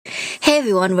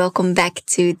everyone, welcome back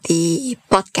to the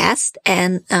podcast.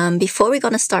 And before we're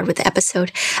going to start with the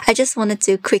episode, I just wanted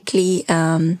to quickly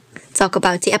talk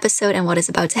about the episode and what is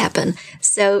about to happen.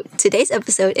 So today's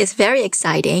episode is very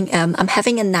exciting. I'm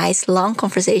having a nice long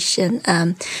conversation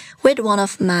with one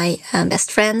of my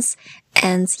best friends.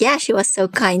 And yeah, she was so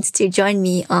kind to join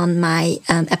me on my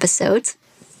episode.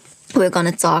 We're going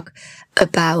to talk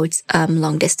about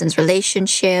long distance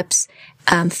relationships,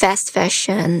 fast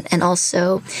fashion, and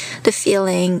also the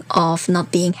feeling of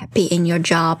not being happy in your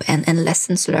job and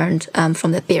lessons learned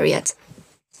from the period.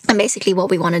 And basically what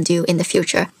we want to do in the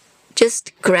future.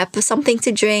 Just grab something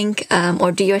to drink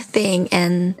or do your thing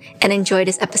and enjoy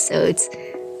this episode.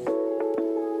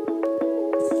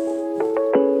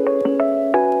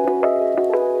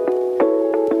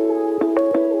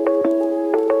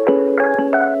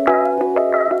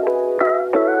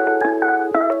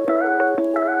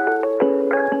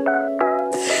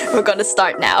 We're gonna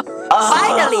start now.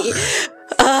 Finally!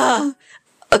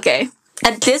 Okay.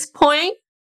 At this point,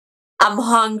 I'm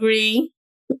hungry.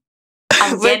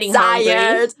 We're tired.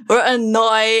 Hungry. We're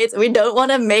annoyed. We don't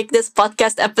want to make this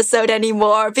podcast episode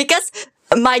anymore because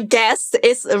my guest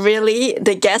is really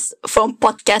the guest from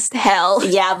podcast hell.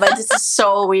 Yeah, but this is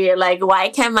so weird. Like, why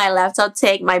can't my laptop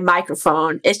take my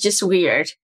microphone? It's just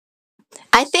weird.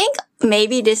 I think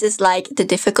maybe this is like the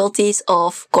difficulties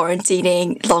of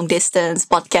quarantining long distance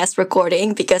podcast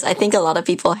recording, because I think a lot of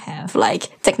people have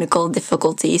like technical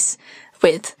difficulties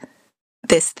with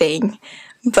this thing.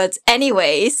 But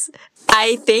anyways,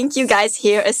 I think you guys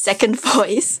hear a second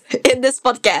voice in this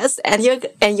podcast and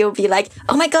you'll be like,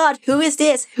 oh my God, who is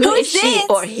this? Who is she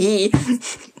or he?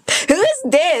 Who is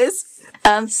this?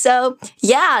 So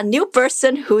yeah, new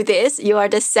person, who this? You are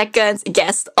the second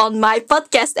guest on my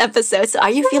podcast episode. So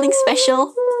are you feeling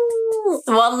special?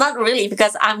 Well, not really,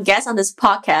 because I'm guest on this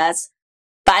podcast,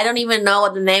 but I don't even know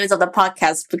what the name is of the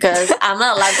podcast because I'm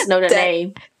not allowed to know the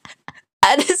name.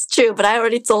 That is true, but I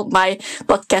already told my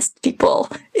podcast people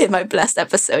in my last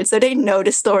episode, so they know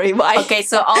the story. Why? Okay,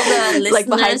 so all the like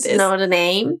listeners know the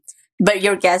name, but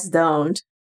your guests don't.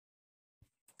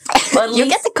 But you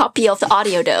get the copy of the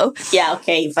audio though. Yeah,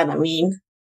 okay, but I mean,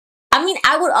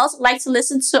 I would also like to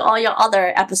listen to all your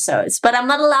other episodes, but I'm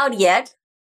not allowed yet.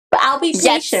 But I'll be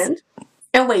patient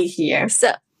and wait here.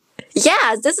 So,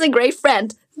 yeah, this is a great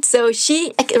friend. So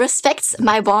she respects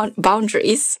my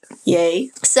boundaries. Yay.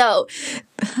 So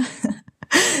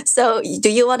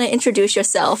do you want to introduce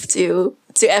yourself to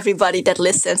everybody that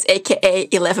listens, aka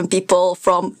 11 people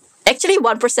from, actually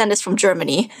 1% is from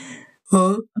Germany.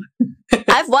 Huh?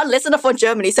 I have one listener from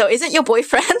Germany. So is it your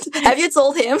boyfriend? Have you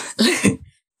told him?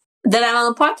 That I'm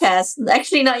on the podcast?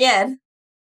 Actually, not yet.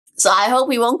 So I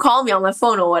hope he won't call me on my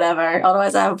phone or whatever.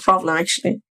 Otherwise, I have a problem,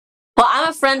 actually. Well, I'm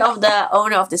a friend of the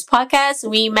owner of this podcast.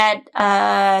 We met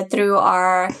through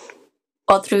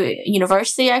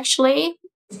university, actually.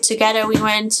 Together, we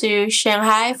went to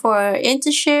Shanghai for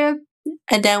internship.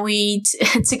 And then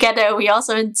together, we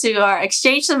also went to our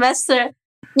exchange semester.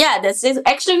 Yeah, that's it.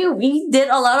 Actually, we did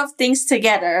a lot of things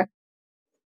together.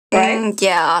 Right?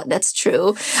 Yeah, that's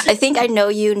true. I think I know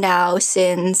you now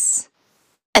since,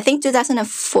 I think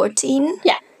 2014.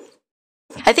 Yeah.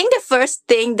 I think the first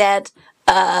thing that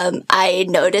I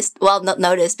noticed, well, not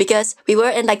noticed, because we were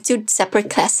in like two separate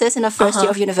classes in the first year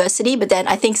of university, but then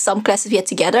I think some classes we had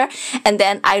together, and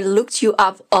then I looked you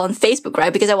up on Facebook,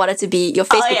 right? Because I wanted to be your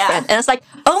Facebook friend. And I was like,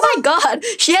 oh my God,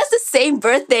 she has the same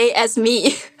birthday as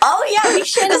me. Oh yeah, we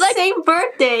share the same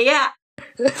birthday, yeah.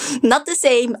 Not the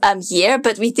same year,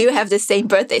 but we do have the same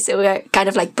birthday, so we're kind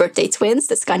of like birthday twins.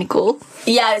 That's kind of cool.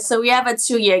 Yeah, so we have a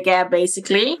 2-year gap,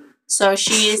 basically. So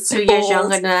she is 2 years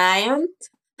younger than I am.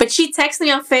 But she texted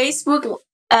me on Facebook,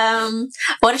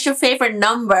 what is your favorite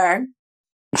number?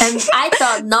 And I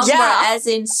thought number as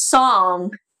in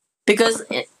song. Because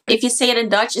if you say it in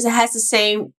Dutch, it has the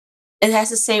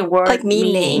same word. Like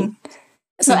meaning.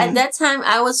 So at that time,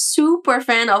 I was super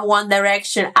fan of One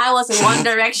Direction. I was in One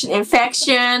Direction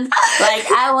infection. Like,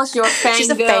 I was your fangirl. She's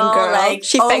a fangirl. Like,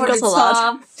 she over fangirls the a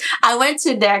lot. I went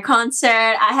to their concert.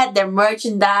 I had their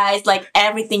merchandise, like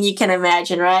everything you can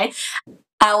imagine, right?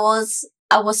 I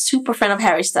was super fan of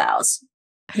Harry Styles.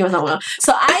 He was not one.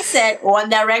 So I said One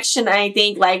Direction, I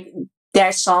think, like,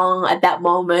 their song at that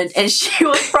moment, and she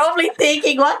was probably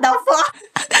thinking, what the fuck?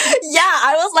 Yeah,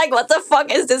 I was like, what the fuck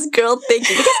is this girl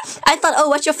thinking? Because I thought, oh,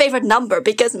 what's your favorite number?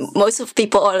 Because most of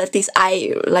people, or at least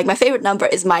I, like, my favorite number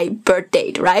is my birth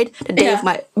date, right? The day of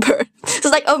my birth. So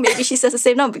it's like, oh, maybe she says the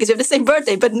same number because we have the same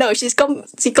birthday. But no, she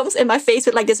comes in my face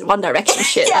with like this One Direction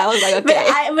shit. I was like,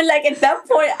 okay. But like at that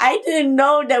point, I didn't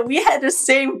know that we had the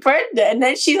same birthday. And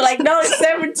then she's like, no, it's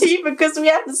 17 because we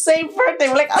have the same birthday.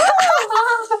 We're like,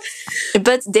 oh.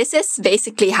 But this is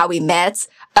basically how we met.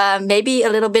 Maybe a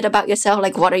little bit about yourself,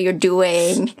 like what are you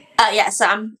doing? Yeah,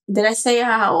 so did I say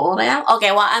how old I am?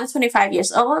 Okay, well, I'm 25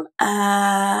 years old.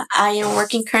 I am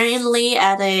working currently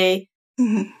at a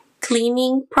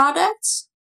cleaning products.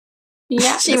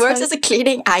 Yeah. She works as a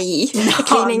cleaning IE. No,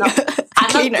 cleaning no. I'm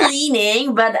cleaner. not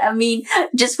cleaning, but I mean,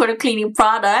 just for the cleaning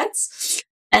products.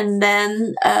 And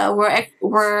then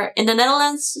we're in the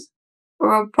Netherlands,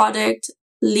 we're a product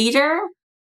leader.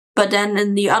 But then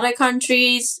in the other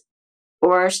countries,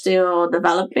 we're still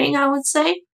developing, I would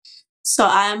say. So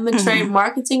I'm a trade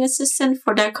marketing assistant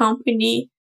for that company.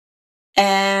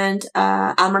 And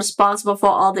I'm responsible for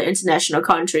all the international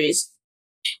countries.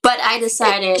 But I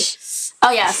decided...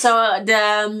 Oh, yeah. So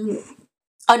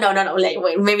oh, no.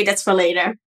 Wait. Maybe that's for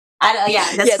later.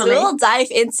 That's for later. We'll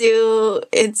dive into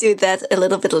that a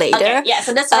little bit later. Okay, yeah,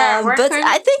 so that's where I work. But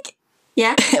I think...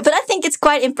 Yeah. But I think it's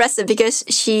quite impressive because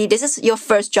this is your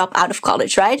first job out of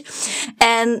college, right?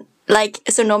 And like,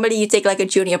 so normally you take like a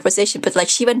junior position, but like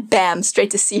she went bam,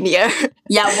 straight to senior.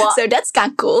 Yeah, well. So that's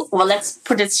kind of cool. Well, let's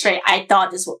put it straight. I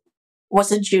thought this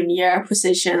was a junior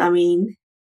position. I mean.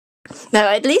 No,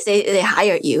 at least they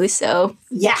hired you, so.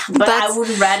 Yeah, but I would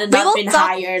rather not been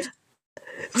hired.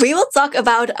 We will talk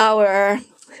about our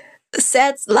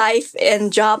sad life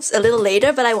and jobs a little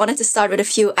later, but I wanted to start with a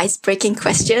few ice-breaking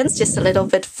questions, just a little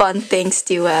bit fun things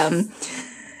to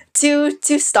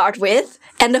start with.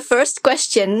 And the first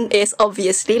question is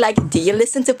obviously like, do you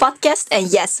listen to podcasts?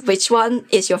 And yes, which one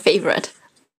is your favorite?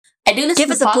 I do listen to podcasts.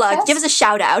 Give us a plug. Give us a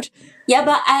shout out. Yeah,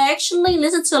 but I actually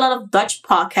listen to a lot of Dutch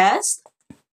podcasts.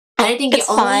 And I think the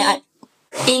only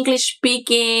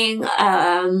English-speaking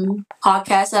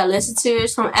podcast I listen to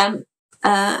is from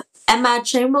Emma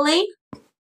Chamberlain.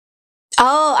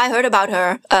 Oh, I heard about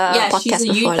her podcast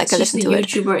before. Like I listened to it.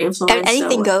 YouTuber influencer.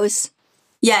 Anything goes.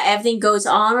 Yeah, everything goes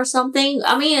on or something.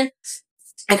 I mean,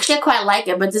 actually, I quite like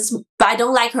it, but I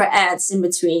don't like her ads in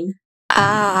between.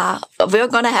 We're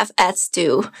gonna have ads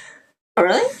too. Oh,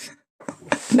 really?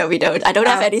 No, we don't. I don't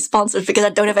have any sponsors because I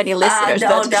don't have any listeners.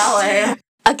 No.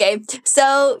 Okay,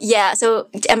 so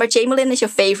Emma Chamberlain is your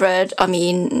favorite. I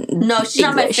mean, no, she's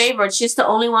not my favorite. She's the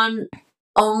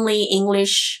only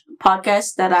English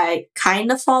podcast that I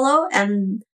kind of follow,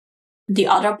 and the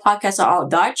other podcasts are all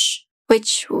Dutch.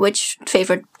 Which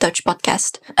favorite Dutch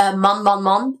podcast? Man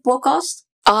podcast.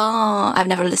 Oh, I've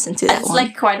never listened to that one. It's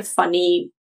like quite a funny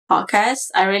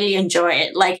podcast. I really enjoy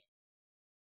it. Like,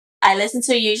 I listen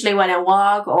to it usually when I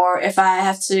walk or if I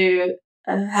have to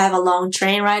have a long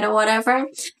train ride or whatever.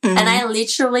 And I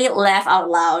literally laugh out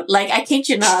loud. Like, I kid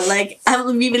you not. Like,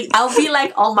 I'll be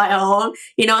like on my own,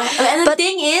 you know. And the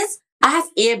thing is, I have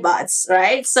earbuds,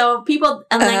 right? So people,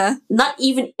 and like, not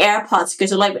even AirPods,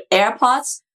 because like with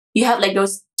AirPods, you have like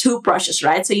those toothbrushes,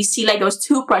 right? So you see like those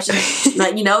toothbrushes,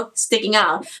 like, you know, sticking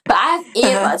out. But I have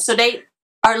earbuds, so they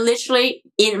are literally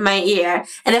in my ear.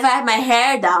 And if I have my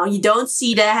hair down, you don't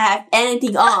see that I have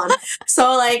anything on.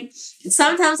 So like,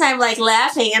 sometimes I'm like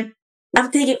laughing and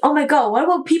I'm thinking, oh my God, what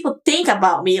will people think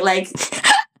about me? Like,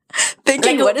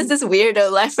 thinking, like, what is this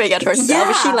weirdo laughing at herself? Yeah.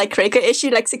 Is she like crazy? Is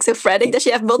she like schizophrenic? Does she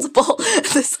have multiple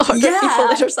disorder people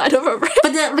at her side of her brain?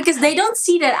 But then, because they don't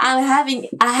see that I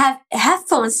have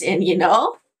headphones in, you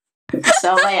know?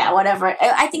 So yeah, whatever.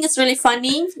 I think it's really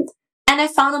funny. And I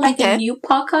found like a new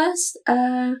podcast,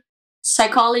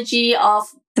 Psychology of...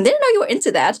 I didn't know you were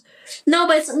into that.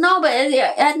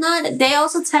 They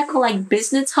also tackle like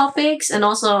business topics and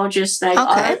also just like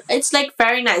art. It's like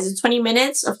very nice. It's 20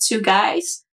 minutes of two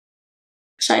guys.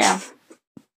 So yeah.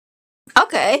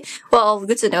 Okay, well,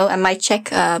 good to know. I might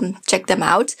check them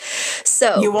out.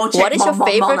 So, you won't check what is your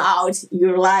favorite? Out.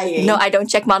 You're lying. No, I don't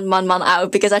check Man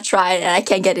out because I tried and I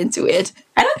can't get into it.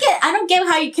 I don't get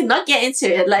how you cannot get into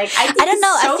it. Like, I don't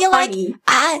know. So I feel funny.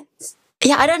 I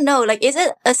don't know. Like, is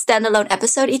it a standalone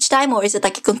episode each time, or is it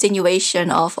like a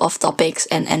continuation of topics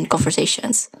and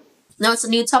conversations? No, it's a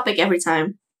new topic every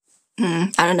time. I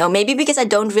don't know. Maybe because I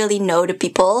don't really know the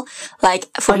people. Like,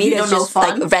 for me, they're just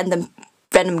like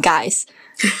random guys.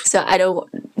 So I don't...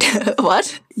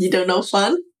 What? You don't know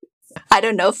fun? I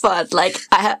don't know fun. Like,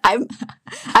 I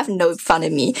have no fun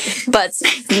in me. But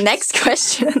next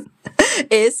question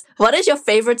is, what is your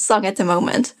favorite song at the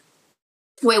moment?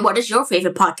 Wait, what is your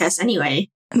favorite podcast anyway?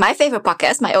 My favorite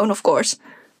podcast, my own, of course.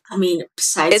 I mean,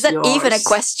 besides Is that yours. even a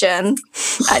question?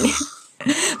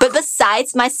 But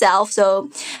besides myself, so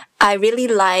I really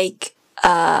like...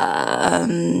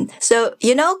 so,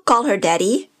 you know, Call Her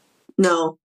Daddy?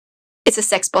 No. It's a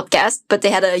sex podcast, but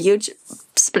they had a huge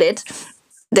split.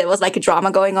 There was like a drama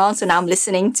going on, so now I'm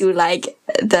listening to like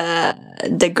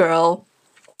the girl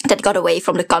that got away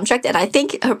from the contract, and I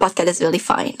think her podcast is really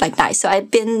fine, like nice. So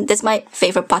that's my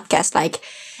favorite podcast, like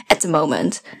at the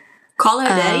moment. Call Her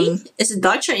Daddy? Is it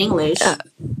Dutch or English?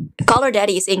 Call Her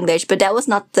Daddy is English, but that was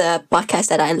not the podcast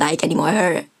that I like anymore.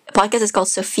 Her podcast is called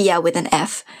Sophia with an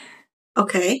F.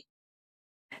 Okay.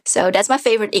 So that's my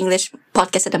favorite English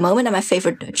podcast at the moment, and my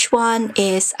favorite Dutch one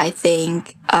is, I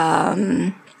think,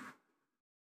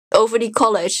 Over die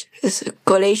College. Dus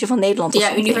College van Nederland.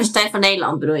 Ja, Universiteit van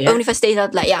Nederland bedoel je? Universiteit van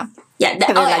Nederland, ja. Yeah,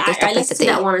 I listened to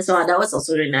that one as well. That was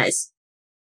also really nice.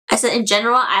 I said in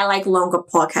general, I like longer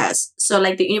podcasts. So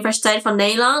like the Universiteit van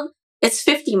Nederland, it's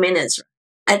 50 minutes.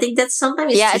 I think that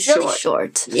sometimes it's too really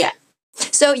short. Yeah.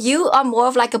 So you are more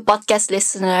of like a podcast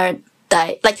listener.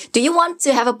 Do you want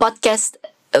to have a podcast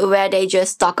where they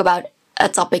just talk about a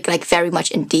topic like very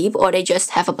much in deep, or they just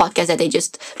have a podcast that they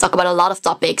just talk about a lot of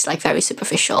topics like very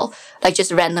superficial, like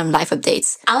just random life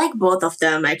updates? I like both of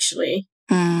them actually.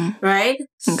 Right?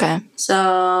 Okay. So,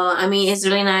 I mean, it's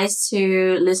really nice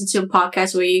to listen to a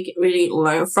podcast where you can really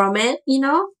learn from it, you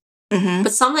know? Mm-hmm.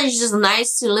 But sometimes it's just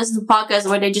nice to listen to podcasts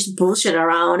where they just bullshit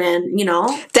around and, you know?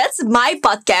 That's my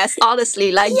podcast,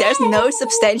 honestly. Like, there's no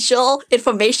substantial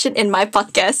information in my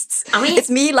podcasts. I mean, it's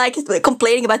me, like,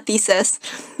 complaining about thesis.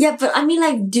 Yeah, but I mean,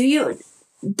 like,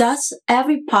 does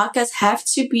every podcast have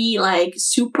to be, like,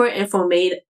 super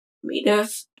informative?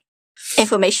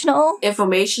 Informational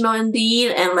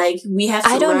indeed, and like we have to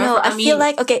I don't learn. know. I feel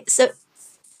like, okay, so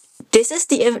this is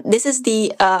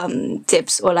the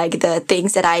tips or like the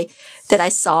things that I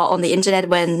saw on the internet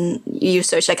when you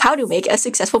search like how to make a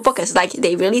successful podcast. Like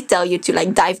they really tell you to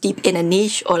like dive deep in a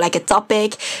niche or like a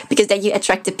topic, because then you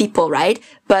attract the people, right?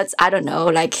 But I don't know,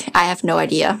 like I have no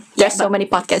idea. There's so many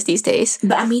podcasts these days.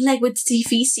 But I mean, like with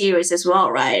TV series as well,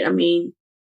 right? I mean,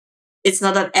 it's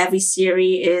not that every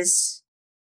series is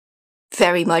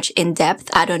very much in depth.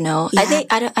 I don't know. Yeah.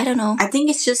 I don't know. I think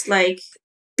it's just like a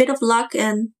bit of luck,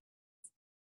 and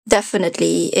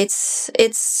definitely it's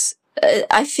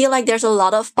I feel like there's a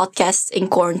lot of podcasts in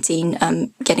quarantine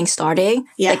getting started.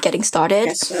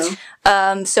 Guess so.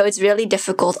 So it's really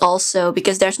difficult also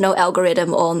because there's no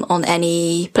algorithm on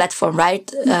any platform, right?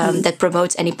 That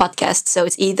promotes any podcast. So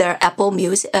it's either Apple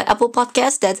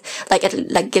Podcast that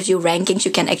like gives you rankings.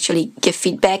 You can actually give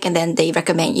feedback and then they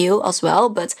recommend you as well.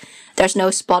 But there's no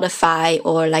Spotify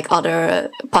or like other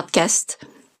podcast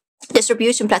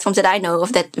distribution platforms that I know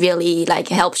of that really like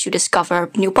helps you discover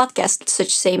new podcasts,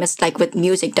 such same as like what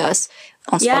music does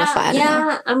on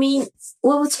Spotify. I mean,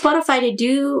 well, with Spotify they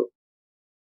do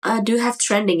have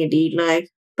trending indeed, like,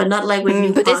 but not like with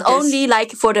new but podcasts. It's only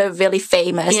like for the really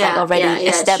famous, like already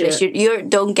established. Sure. You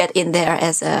don't get in there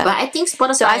as a. But I think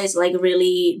Spotify is like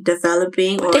really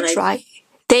developing. Or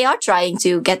They are trying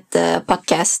to get the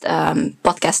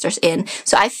podcasters in.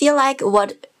 So I feel like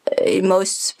what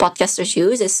most podcasters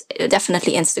use is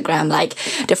definitely Instagram. Like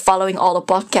they're following all the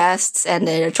podcasts and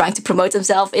they're trying to promote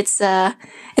themselves.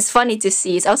 It's funny to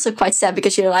see. It's also quite sad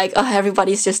because you're like, oh,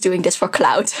 everybody's just doing this for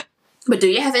clout. But do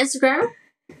you have Instagram?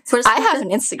 I have an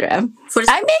Instagram.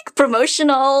 I make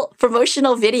promotional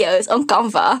videos on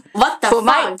Canva. What the fuck?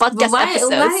 My podcast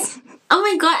episodes. Oh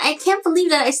my god, I can't believe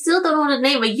that. I still don't know the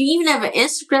name, but you even have an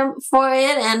Instagram for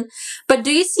it. But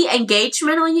do you see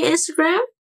engagement on your Instagram?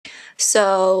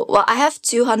 So, well, I have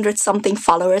 200 something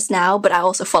followers now, but I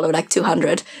also follow like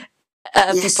 200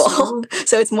 people.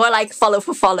 So it's more like follow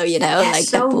for follow, you know, like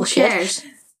that bullshit.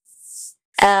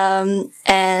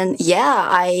 And yeah,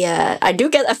 I do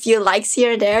get a few likes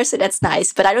here and there, so that's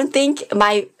nice. But I don't think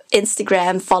my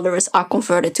Instagram followers are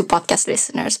converted to podcast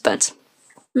listeners. But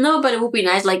no, but it would be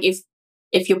nice, like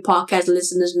if your podcast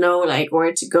listeners know like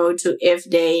where to go to if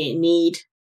they need.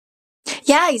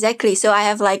 Yeah, exactly. So I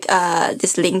have like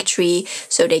this link tree,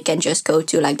 so they can just go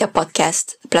to like their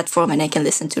podcast platform and they can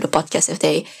listen to the podcast if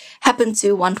they happen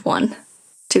to want one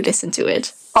to listen to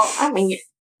it. Oh, I mean,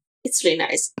 it's really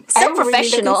nice. So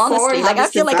professional, really honestly. Like I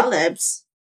feel develops.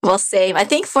 Well, same. I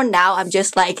think for now I'm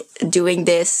just like doing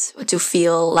this to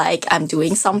feel like I'm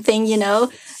doing something, you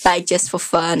know, like just for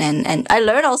fun, and I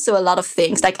learn also a lot of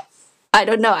things. Like I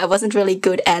don't know, I wasn't really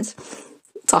good at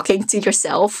talking to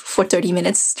yourself for 30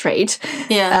 minutes straight,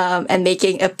 and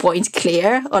making a point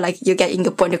clear, or like you're getting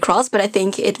a point across. But I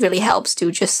think it really helps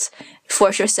to just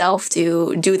force yourself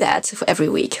to do that for every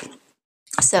week.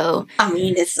 So I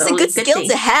mean, it's a good skill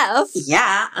to have.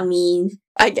 Yeah, I mean,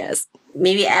 I guess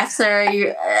maybe after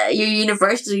your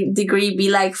university degree, be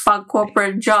like, fuck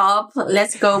corporate job,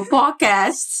 let's go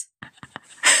podcast.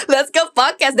 Let's go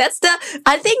podcast.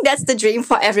 I think that's the dream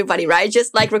for everybody, right?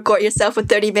 Just like record yourself for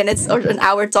 30 minutes or an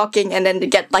hour talking and then to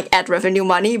get like ad revenue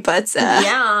money. But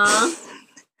yeah.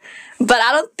 But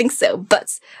I don't think so.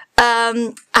 But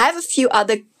I have a few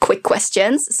other quick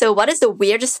questions. So what is the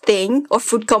weirdest thing or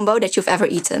food combo that you've ever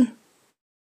eaten?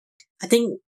 I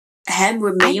think ham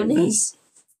with mayonnaise.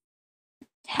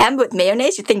 Ham with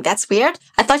mayonnaise? You think that's weird?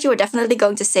 I thought you were definitely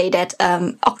going to say that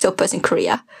octopus in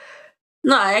Korea.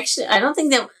 No, I don't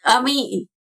think that. I mean,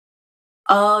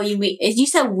 oh, you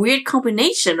said weird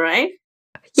combination, right?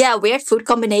 Yeah, weird food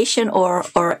combination or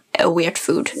a weird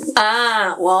food.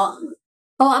 Well,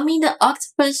 I mean the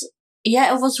octopus.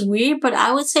 Yeah, it was weird, but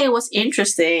I would say it was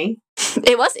interesting.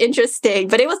 It was interesting,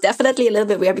 but it was definitely a little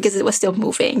bit weird because it was still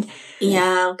moving.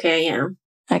 Yeah. Okay. Yeah.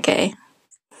 Okay.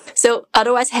 So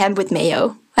otherwise, ham with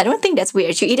mayo. I don't think that's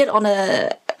weird. You eat it on a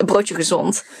broodje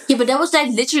gezond. Yeah, but that was like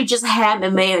literally just ham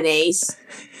and mayonnaise.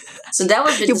 So that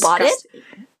was you bought it?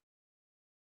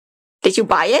 Did you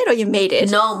buy it or you made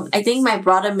it? No, I think my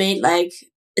brother made like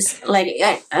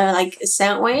a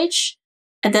sandwich,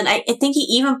 and then I think he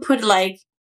even put like.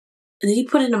 Did he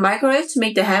put it in the microwave to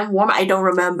make the ham warm? I don't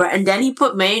remember. And then he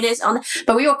put mayonnaise on it.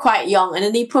 But we were quite young. And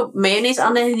then he put mayonnaise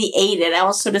on it and he ate it. I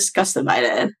was so disgusted by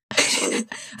that.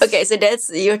 Okay, so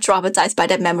you're traumatized by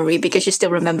that memory because you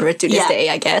still remember it to this day,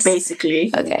 I guess.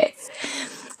 Basically. Okay.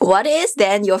 What is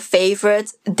then your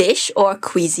favorite dish or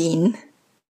cuisine?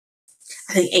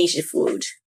 I think Asian food.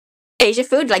 Asian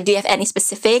food? Like, do you have any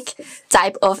specific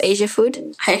type of Asian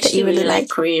food I actually really like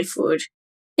Korean food.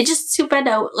 It's just too bad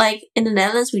that, like, in the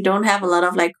Netherlands, we don't have a lot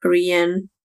of, like, Korean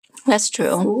That's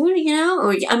true. food, you know?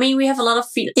 Or, I mean, we have a lot of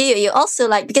food. You also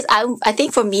like, because I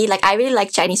think for me, like, I really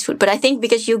like Chinese food, but I think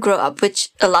because you grow up with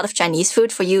a lot of Chinese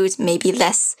food, for you, it's maybe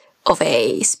less of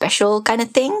a special kind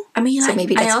of thing. I mean, so like,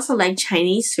 maybe I also like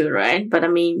Chinese food, right? But I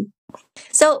mean...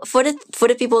 So for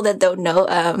the people that don't know,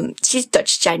 she's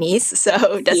Dutch Chinese,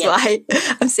 so that's why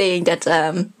I'm saying that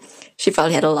she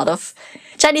probably had a lot of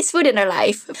Chinese food in her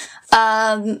life.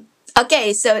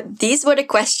 Okay, so these were the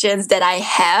questions that I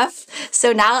have.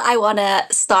 So now I want to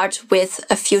start with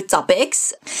a few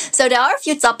topics. So there are a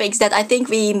few topics that I think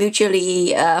we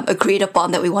mutually agreed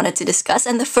upon that we wanted to discuss.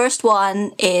 And the first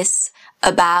one is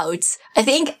about, I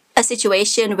think, a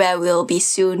situation where we'll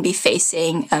soon be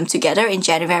facing together in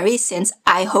January, since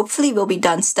I hopefully will be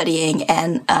done studying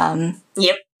and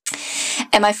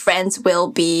and my friends will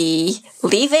be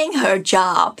leaving her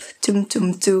job. Doom,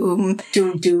 doom, doom.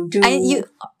 Doom, doom, doom. And you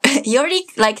already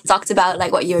like talked about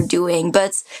like what you're doing,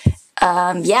 but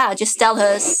just tell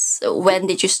us, when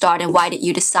did you start and why did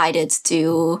you decided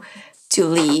to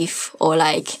leave, or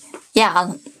like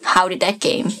how did that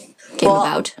came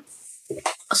about?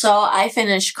 So I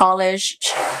finished college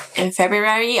in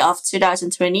February of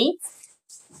 2020.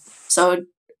 So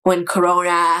when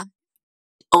Corona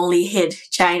only hit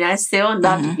China still,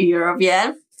 not Europe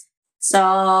yet.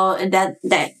 So and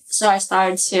so I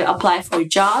started to apply for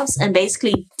jobs, and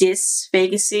basically this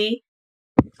vacancy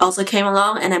also came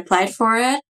along and I applied for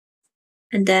it.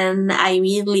 And then I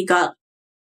immediately got,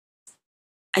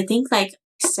 I think like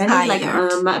sending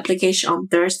my application on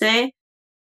Thursday.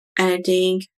 And I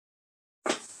think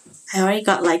I already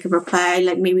got like a reply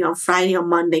like maybe on Friday or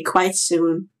Monday, quite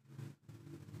soon.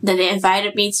 Then they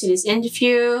invited me to this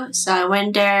interview. So I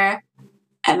went there,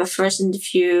 had my first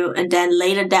interview. And then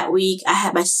later that week, I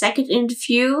had my second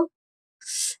interview.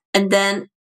 And then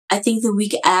I think the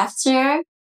week after,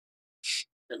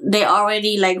 they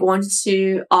already like wanted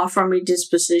to offer me this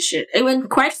position. It went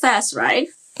quite fast, right?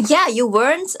 Yeah, you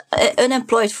weren't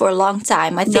unemployed for a long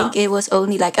time. I think it was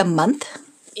only like a month.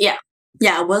 Yeah.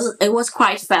 Yeah, it was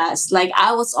quite fast. Like,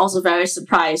 I was also very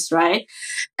surprised, right?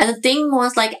 And the thing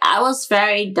was, like, I was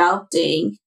very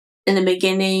doubting in the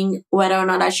beginning whether or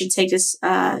not I should take this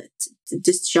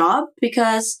this job,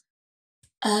 because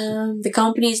the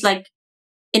company is like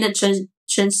in a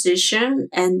transition,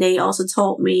 and they also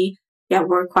told me,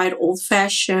 we're quite old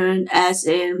fashioned, as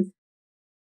in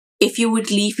if you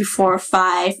would leave before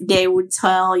 5, they would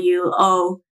tell you,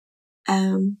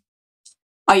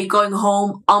 are you going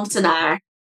home, ambtenaar?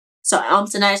 So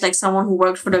ambtenaar is like someone who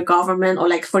works for the government or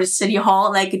like for the city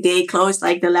hall. Like they close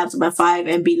like the laptop at 5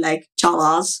 and be like,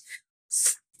 chalas,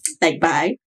 like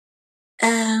bye. So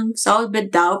I was a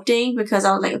bit doubting because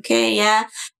I was like, okay, yeah.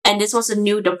 And this was a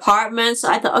new department. So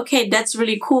I thought, okay, that's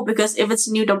really cool, because if it's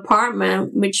a new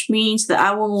department, which means that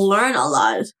I will learn a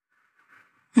lot.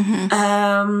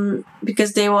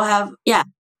 Because they will have,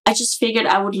 I just figured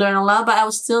I would learn a lot, but I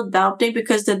was still doubting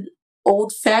because the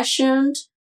old fashioned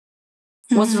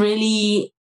was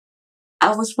really,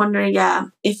 I was wondering,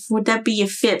 if would that be a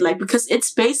fit? Like, because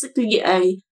it's basically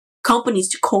a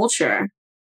company's culture.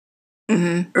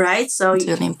 Right? So it's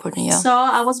really important, So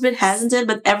I was a bit hesitant,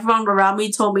 but everyone around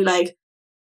me told me like,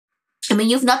 I mean,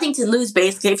 you have nothing to lose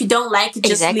basically. If you don't like it,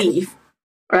 just leave.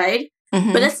 Right?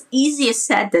 Mhm. But that's easier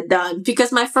said than done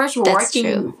because my first That's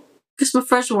true.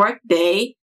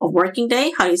 working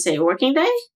day, how do you say working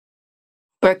day?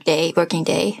 Working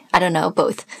day. I don't know,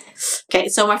 both. Okay,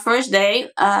 so my first day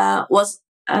was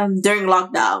during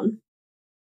lockdown.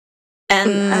 And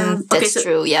okay, That's so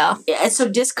true, yeah. so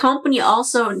this company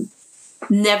also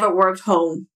never worked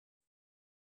home.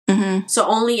 Mm-hmm. So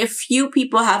only a few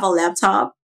people have a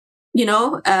laptop, you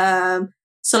know.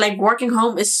 So like working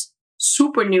home is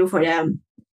super new for them.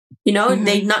 You know,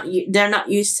 Mm-hmm. they're not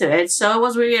used to it. So it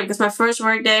was really weird because my first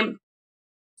work day,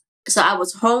 so I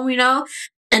was home, you know,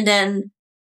 and then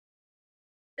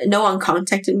no one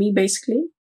contacted me basically.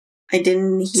 I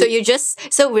didn't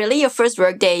So really your first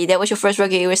work day, that was your first work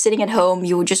day, you were sitting at home,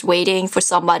 you were just waiting for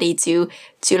somebody to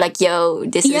like, yo,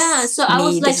 this is so I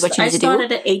was me, like, this is what you I need to do?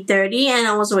 started at 8:30 and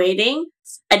I was waiting.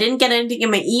 I didn't get anything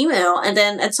in my email, and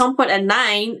then at some point at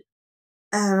 9,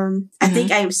 I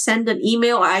think I sent an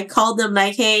email or I called them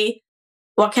like, hey,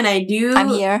 what can I do? I'm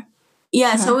here.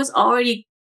 Yeah, so it's already,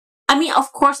 I mean,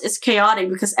 of course it's chaotic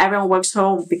because everyone works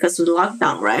home because of the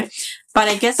lockdown, right? But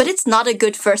I guess... But it's not a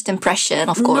good first impression,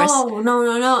 of course.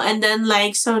 No. And then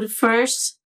like, so the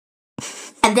first...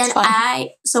 And then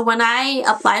so when I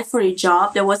applied for a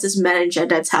job, there was this manager at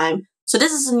that time. So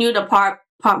this is a new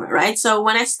department, right? So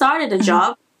when I started the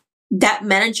job, that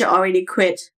manager already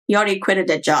quit. He already quitted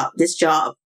this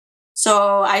job.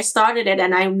 So I started it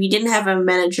and we didn't have a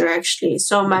manager actually.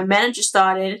 So my manager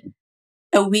started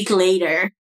a week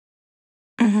later.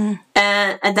 Mm-hmm.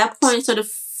 And at that point, so the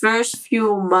first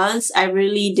few months, I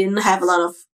really didn't have a lot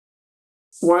of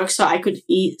work. So I could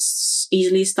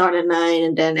easily start at 9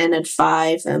 and then end at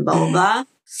 5 and blah, blah, blah.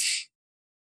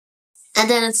 And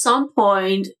then at some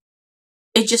point,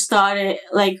 it just started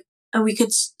like, we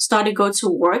could start to go to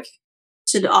work,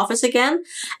 to the office again.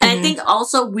 And I think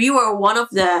also we were one of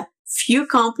the few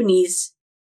companies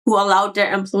who allowed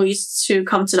their employees to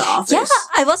come to the office. Yeah,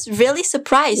 I was really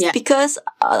surprised because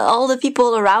all the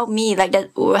people around me, like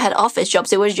that had office jobs,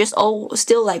 they were just all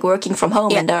still like working from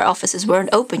home and their offices weren't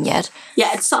open yet.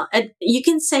 Yeah, you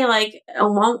can say like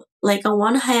on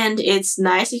one hand, it's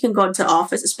nice you can go to the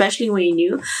office, especially when you're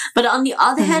new. But on the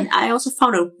other hand, I also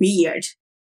found it weird.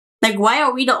 Like, why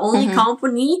are we the only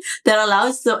company that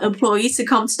allows the employees to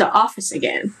come to the office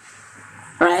again?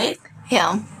 Right?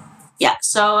 Yeah. Yeah.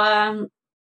 So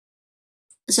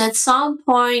at some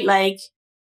point, like,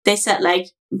 they said, like,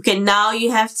 okay, now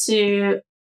you have to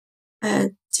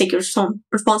take your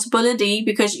responsibility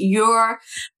because you're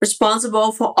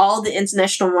responsible for all the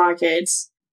international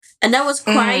markets. And that was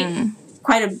quite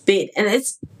a bit. And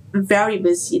it's very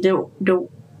busy. The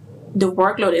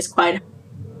workload is quite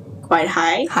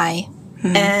high.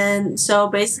 And so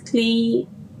basically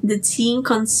the team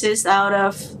consists out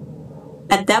of,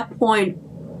 at that point,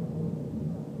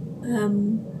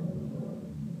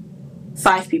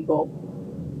 5 people.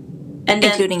 And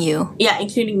then, including you. Yeah,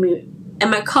 including me. And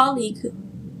my colleague,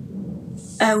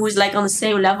 who's like on the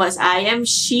same level as I am,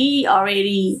 she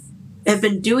already have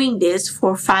been doing this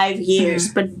for 5 years,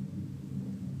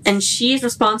 and she's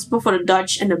responsible for the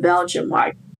Dutch and the Belgian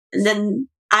market. And then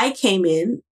I came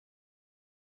in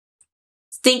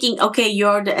thinking, okay,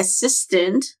 you're the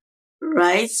assistant,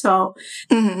 right? So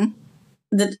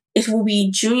that it will be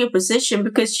junior position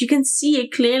because you can see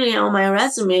it clearly on my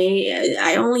resume.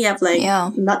 I only have like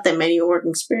not that many work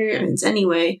experience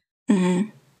anyway.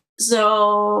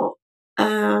 So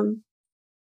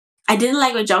I didn't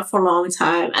like my job for a long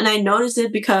time, and I noticed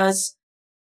it because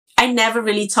I never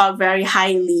really talked very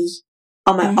highly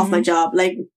of my job.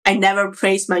 Like, I never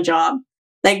praised my job.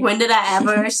 Like, when did I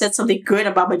ever said something good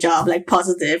about my job, like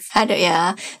positive?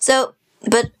 So,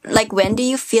 but like, when do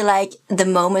you feel like the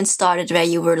moment started where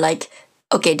you were like,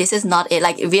 okay, this is not it?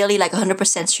 Like, really, like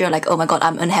 100% sure, like, oh my God,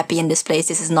 I'm unhappy in this place.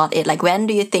 This is not it. Like, when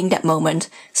do you think that moment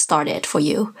started for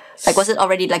you? Like, was it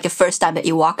already like the first time that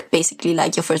you walked, basically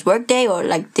like your first work day, or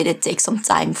like, did it take some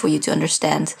time for you to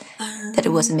understand that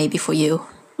it wasn't maybe for you?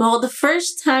 Well, the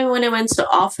first time when I went to the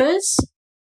office,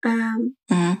 we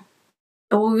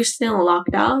were still in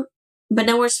lockdown, but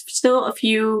there was still a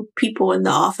few people in the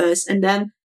office. And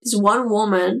then this one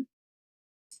woman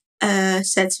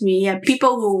said to me, yeah,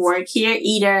 people who work here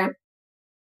either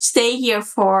stay here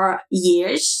for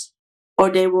years or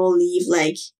they will leave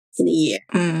like in a year.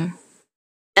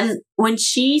 And when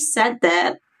she said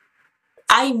that,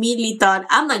 I immediately thought,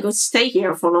 I'm not going to stay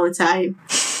here for a long time.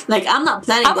 Like, I'm not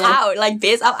planning I'm out. Like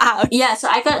this, I'm out. Yeah, so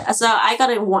I got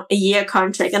a year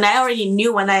contract, and I already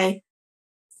knew when I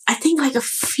think like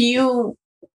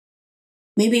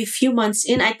maybe a few months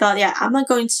in, I thought, yeah, I'm not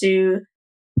going to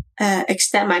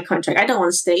extend my contract. I don't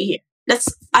want to stay here.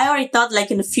 I already thought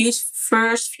like in the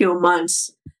first few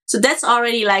months. So that's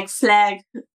already like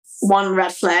one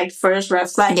red flag, first red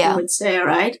flag, you would say,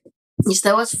 right? Yes,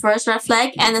 that was first red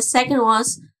flag. And the second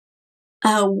was,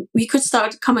 we could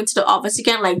start coming to the office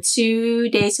again, like 2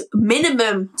 days,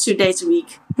 minimum 2 days a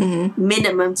week.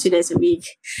 Minimum 2 days a week.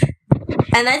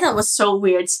 And I thought it was so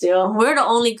weird still. We're the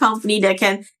only company that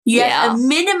can, you have a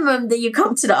minimum that you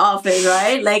come to the office,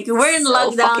 right? Like, we're in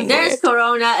lockdown, there's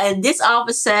Corona, and this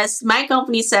office says, my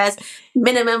company says,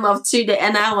 minimum of 2 days.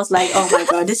 And I was like, oh my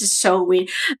God, this is so weird.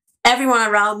 Everyone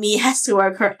around me has to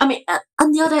work hard. I mean,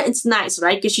 on the other hand, it's nice,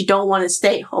 right? Because you don't want to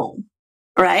stay home,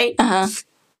 right?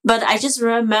 But I just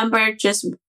remember just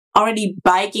already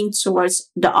biking towards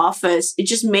the office. It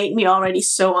just made me already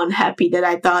so unhappy that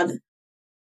I thought,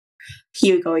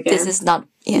 here we go again. This is not,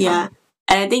 yeah.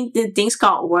 And I think the things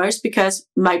got worse because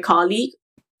my colleague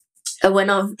went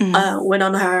on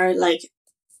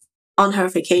her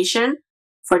vacation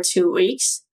for 2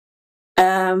 weeks.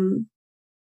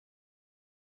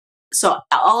 So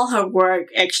all her work,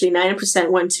 actually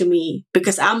 90% went to me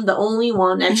because I'm the only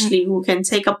one actually who can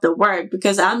take up the work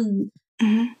because I'm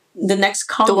the next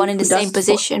colleague. The one in the same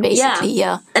position, basically,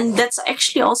 yeah. And that's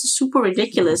actually also super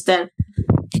ridiculous that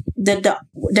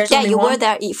there's you were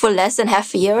there for less than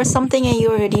half a year or something and you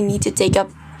already need to take up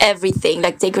everything,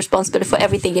 like take responsibility for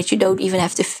everything that you don't even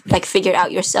have to figure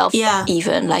out yourself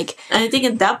even. Like, and I think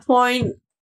at that point,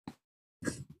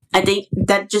 I think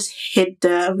that just hit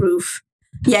the roof.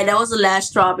 Yeah, that was the last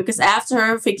straw because after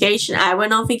her vacation, I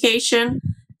went on vacation.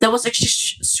 That was actually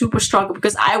super struggle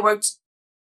because I worked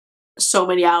so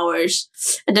many hours.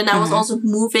 And then I was also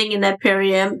moving in that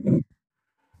period.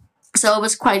 So it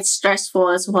was quite stressful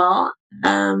as well.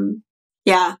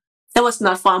 Yeah, that was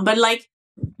not fun. But like,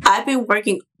 I've been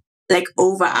working like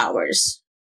over hours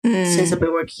since I've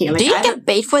been working here. Like, do you get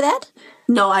paid for that?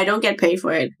 No, I don't get paid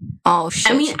for it. Oh,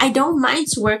 shit. I mean, I don't mind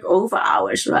to work over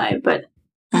hours, right? But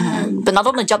not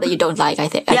on a job that you don't like, I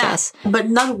guess. But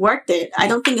not worth it. I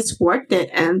don't think it's worth it.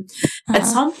 And at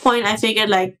some point, I figured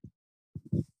like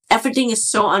everything is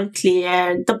so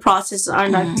unclear. The processes are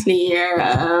not clear.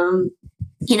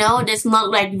 You know, there's not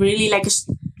like really like a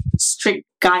strict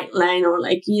guideline or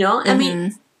like, you know, I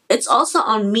mean, it's also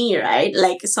on me, right?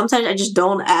 Like sometimes I just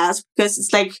don't ask because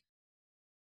it's like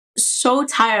so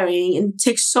tiring and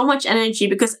takes so much energy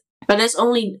but there's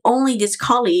only this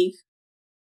colleague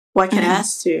who I can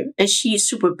ask to, and she's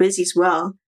super busy as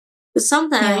well. But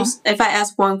sometimes if I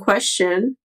ask one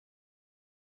question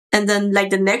and then like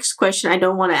the next question I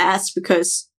don't want to ask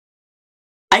because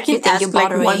I can ask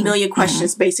like 1 million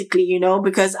questions basically, you know,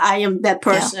 because I am that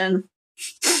person.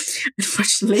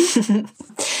 Unfortunately.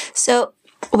 So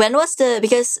when was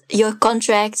because your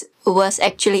contract was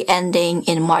actually ending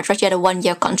in March, right? You had a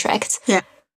 1-year contract. Yeah.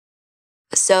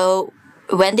 So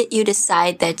when did you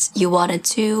decide that you wanted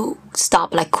to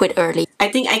stop, like quit early? I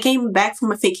think I came back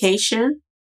from a vacation.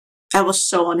 I was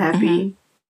so unhappy.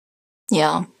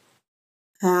 Yeah.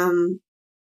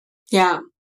 Yeah.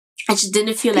 I just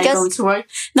didn't feel like going to work.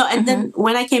 No, and then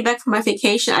when I came back from my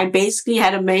vacation, I basically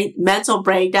had a mental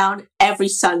breakdown every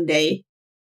Sunday.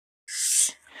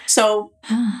 So,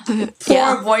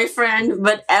 poor boyfriend,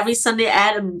 but every Sunday I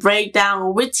had a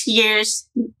breakdown with tears.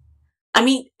 I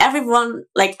mean,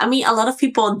 a lot of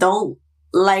people don't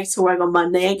like to work on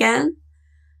Monday again,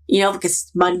 you know,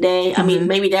 because Monday, I mean,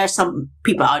 maybe there are some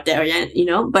people out there, you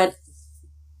know, but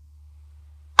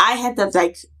I had that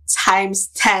like times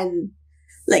 10.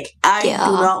 Like, I do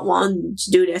not want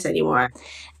to do this anymore.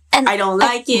 And I don't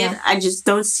like it. Yeah. I just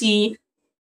don't see.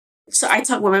 So I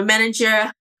talk with my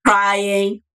manager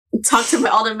crying, talk to my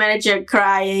other manager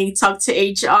crying, talk to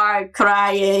HR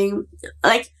crying.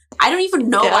 Like, I don't even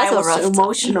know why I was so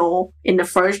emotional in the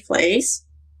first place.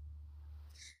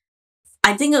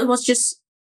 I think it was just,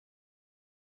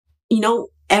 you know,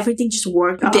 everything just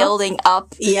worked out. Building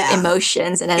up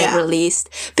emotions and then it released.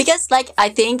 Because like, I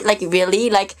think like really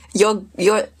like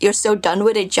you're so done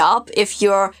with a job if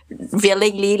you're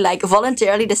willingly like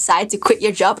voluntarily decide to quit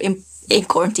your job in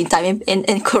quarantine time,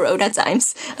 in Corona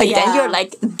times. Like then you're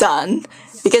like done.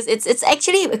 Because it's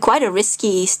actually quite a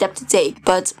risky step to take,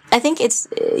 but I think it's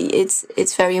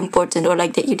very important, or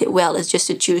like that you did well, is just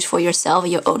to choose for yourself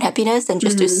your own happiness and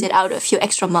just to sit out a few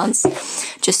extra months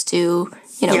just to,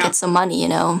 you know, get some money, you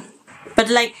know.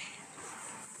 But like,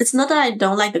 it's not that I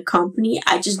don't like the company.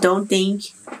 I just don't think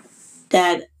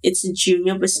that it's a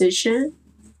junior position,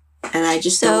 and I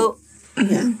just don't.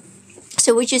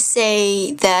 So would you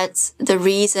say that the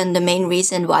main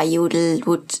reason why you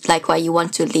why you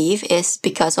want to leave is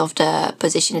because of the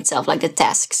position itself, like the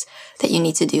tasks that you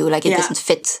need to do, like it doesn't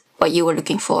fit what you were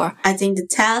looking for? I think the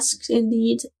tasks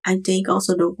indeed. I think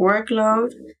also the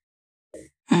workload.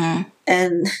 Mm-hmm.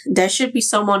 And there should be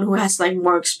someone who has like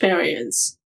more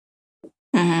experience.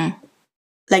 Mm-hmm.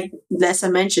 Like as I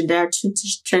mentioned, they're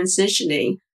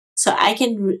transitioning, so I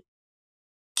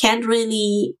can't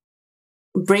really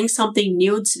bring something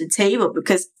new to the table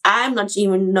because I don't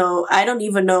even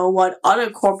know what other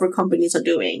corporate companies are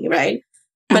doing, right?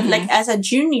 But like as a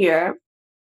junior,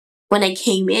 when I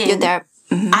came in, you're there.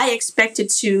 Mm-hmm. I expected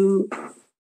to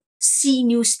see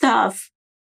new stuff,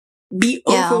 be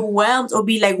overwhelmed, or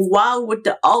be like wow with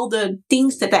all the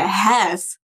things that I have.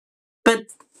 But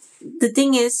the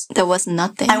thing is, there was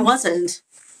nothing. I wasn't.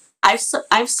 I've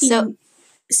seen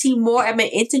more at my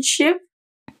internship,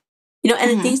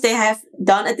 and the things they have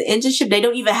done at the internship, they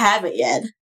don't even have it yet,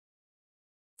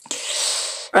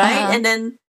 right? And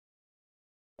then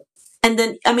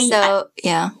I mean,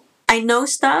 I know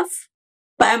stuff,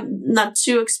 but I'm not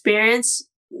too experienced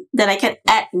that I can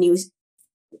add new,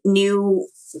 new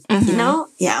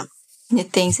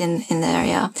things in there.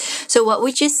 Yeah. So what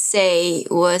would you say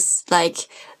was like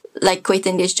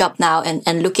quitting this job now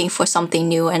and looking for something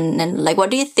new, and like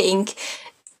what do you think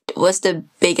was the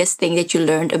biggest thing that you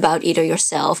learned about either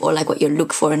yourself or like what you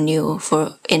look for a new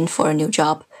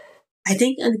job? I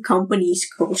think a company's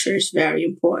culture is very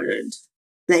important,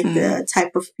 like the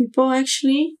type of people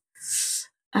actually.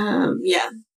 And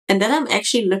then I'm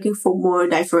actually looking for more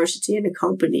diversity in the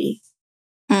company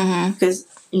because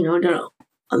there are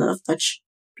a lot of Dutch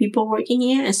people working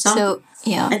here, and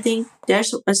I think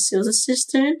there's a sales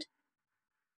assistant,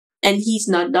 and he's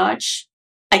not Dutch.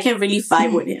 I can really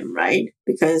vibe with him, right?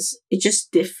 Because it's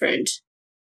just different.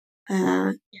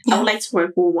 I would like to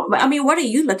work more. But I mean, what are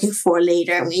you looking for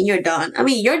later when you're done? I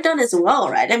mean, you're done as well,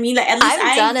 right? I mean, like at least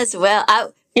I'm done as well.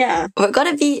 We're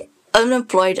gonna be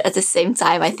unemployed at the same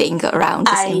time, I think, around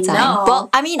the same time. But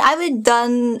I mean, I was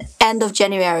done end of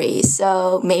January,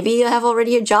 so maybe you have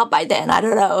already a job by then. I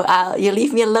don't know. You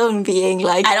leave me alone being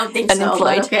like I don't think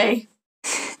unemployed. So, but okay.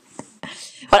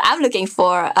 What I'm looking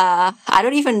for, I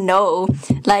don't even know.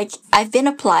 Like, I've been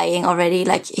applying already,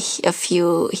 like a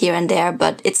few here and there,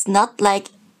 but it's not like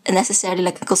necessarily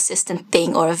like a consistent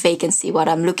thing or a vacancy what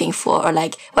I'm looking for or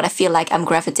like what I feel like I'm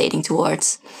gravitating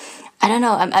towards. I don't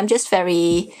know. I'm just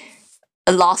very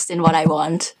lost in what I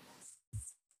want.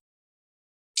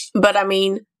 But I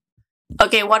mean,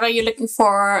 okay, what are you looking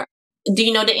for? Do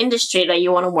you know the industry that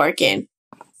you want to work in?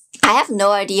 I have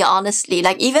no idea, honestly.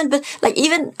 Like even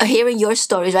hearing your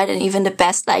stories, right, and even the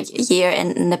past like year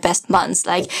and the past months,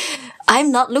 like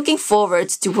I'm not looking forward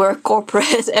to work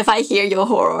corporate if I hear your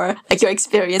horror, like your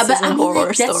experiences and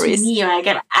horror stories. That's me. Like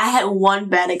I had one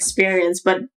bad experience,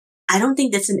 but I don't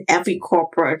think that's in every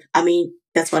corporate. I mean,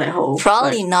 that's what I hope.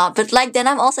 Probably not. But like then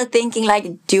I'm also thinking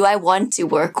like, do I want to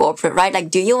work corporate, right? Like,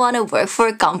 do you want to work for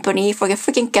a company, for a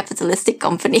freaking capitalistic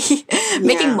company,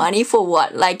 making money for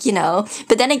what? Like,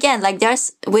 but then again, like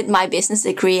there's with my business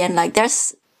degree and like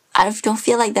I don't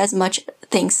feel like there's much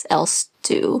things else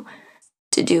to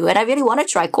do. And I really want to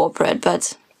try corporate,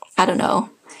 but I don't know.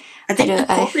 I think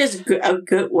corporate is a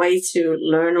good way to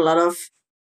learn a lot of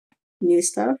new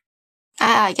stuff.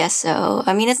 I guess so.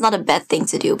 I mean, it's not a bad thing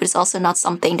to do, but it's also not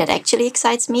something that actually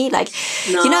excites me. Like,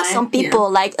 some people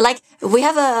like we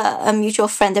have a mutual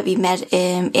friend that we met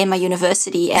in my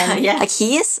university, and like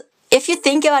he is. If you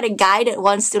think about a guy that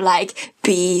wants to like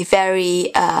be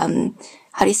very how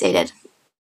do you say that?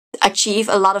 Achieve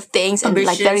a lot of things and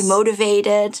like very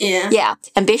motivated,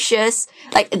 ambitious.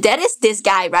 Like that is this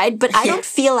guy, right? But I don't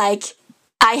feel like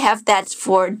I have that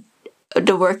for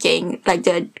the working, like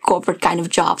the corporate kind of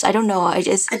jobs. I don't know. I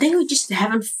think we just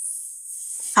haven't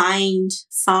found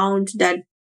that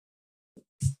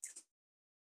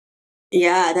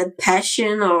that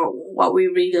passion or what we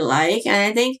really like. And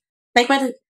I think like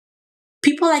by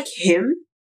people like him,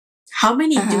 how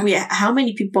many how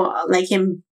many people like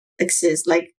him exist?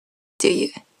 Like, do you?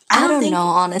 I don't know,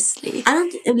 honestly. I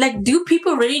don't like. Do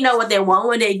people really know what they want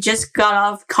when they just got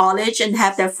off college and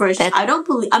have their first? I don't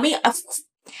believe. I mean,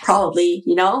 probably,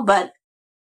 but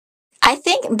I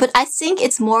think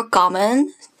it's more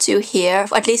common to hear,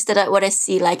 at least that what I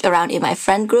see like around in my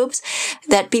friend groups,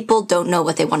 that people don't know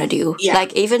what they want to do. Yeah.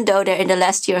 Like even though they're in the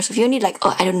last years of uni, like,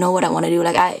 oh, I don't know what I want to do.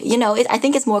 Like I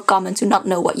think it's more common to not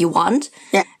know what you want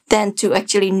than to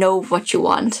actually know what you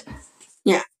want.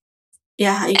 Yeah.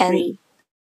 Yeah, I agree.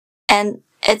 And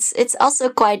it's also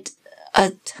quite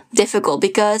difficult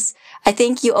because I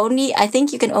think you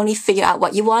can only figure out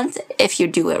what you want if you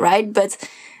do it, right? But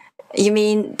you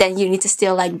mean then you need to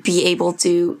still like be able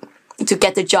to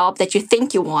get the job that you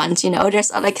think you want.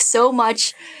 There's like so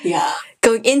much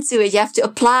going into it, you have to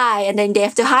apply, and then they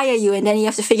have to hire you, and then you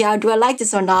have to figure out, do I like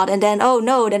this or not? And then, oh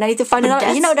no, then I need to find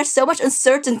another. There's so much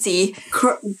uncertainty.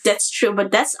 That's true,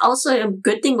 but that's also a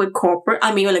good thing with corporate.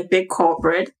 I mean, like big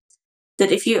corporate,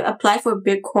 that if you apply for a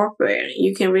big corporate,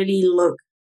 you can really look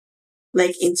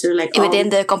like into like within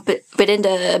the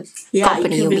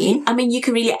company. You mean? I mean, you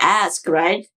can really ask,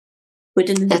 right,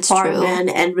 within the department,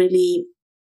 and really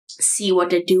see what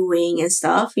they're doing and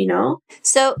stuff.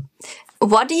 So,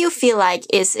 what do you feel like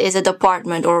is a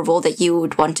department or a role that you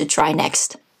would want to try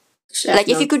next? Like,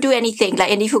 if you could do anything,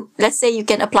 like, and if you, let's say you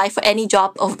can apply for any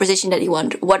job or position that you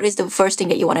want, what is the first thing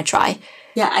that you want to try?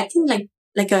 Yeah, I think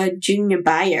like a junior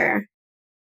buyer.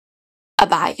 A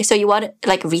buyer. So you want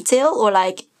like retail or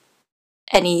like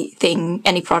anything,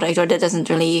 any product, or that doesn't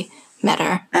really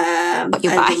matter what you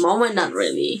buy? At the moment, not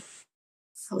really,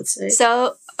 I would say.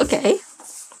 So, okay.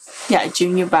 Yeah,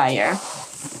 junior buyer.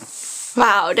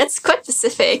 Wow, that's quite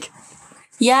specific.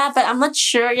 Yeah, but I'm not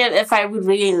sure yet if I would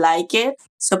really like it.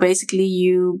 So basically,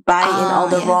 you buy in all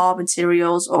the raw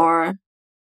materials, or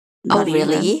not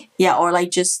really? Even. Yeah, or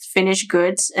like just finished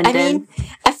goods. And I mean,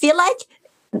 I feel like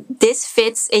this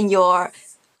fits in your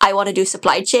I want to do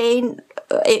supply chain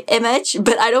image,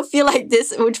 but I don't feel like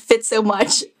this would fit so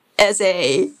much as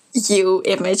a you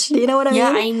image. Do you know what I mean?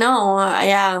 Yeah, I know.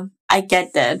 Yeah, I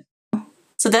get that.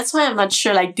 So that's why I'm not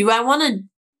sure. Like, do I want to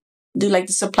do like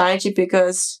the supply chain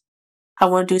because I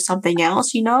want to do something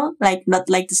else, like not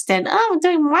like to stand, I'm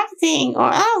doing marketing, or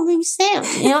I'm doing sales,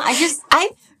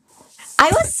 I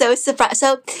was so surprised.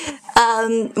 So,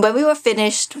 when we were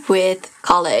finished with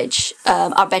college,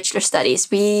 our bachelor studies,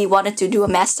 we wanted to do a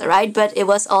master, right? But it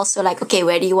was also like, okay,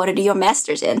 where do you want to do your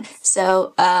master's in?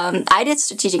 So, I did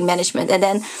strategic management, and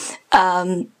then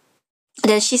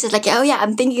she said like, oh yeah,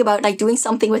 I'm thinking about like doing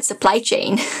something with supply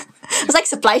chain. I was like,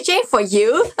 supply chain for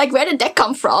you? Like, where did that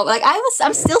come from? Like,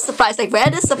 I'm still surprised. Like, where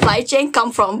does supply chain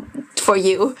come from for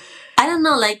you? I don't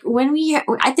know. Like, when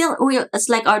I think it's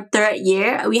like our third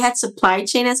year, we had supply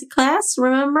chain as a class,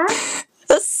 remember?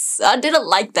 I didn't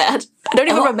like that. I don't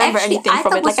even remember anything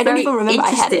from it. Like, I don't even remember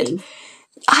I had it.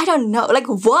 I don't know. Like,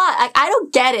 what? Like, I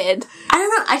don't get it. I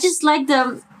don't know. I just like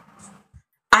I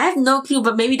have no clue,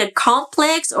 but maybe the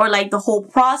complex or like the whole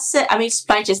process. I mean,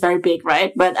 supply chain is very big,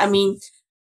 right? But I mean,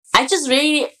 I just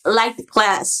really like the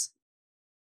class.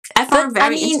 I found it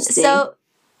very interesting.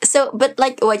 But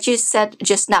like what you said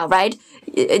just now, right?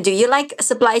 Do you like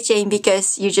supply chain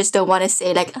because you just don't want to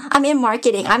say like, I'm in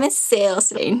marketing, I'm in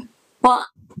sales? Well,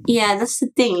 yeah, that's the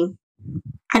thing.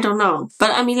 I don't know.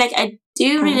 But I mean, like, I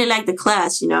do really like the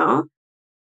class,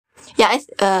 Yeah,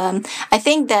 I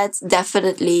think that's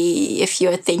definitely, if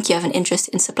you think you have an interest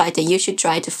in supply chain, you should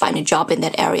try to find a job in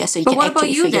that area so you can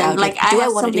actually figure out. Like, I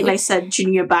have something like said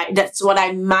junior buyer. That's what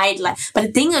I might like. But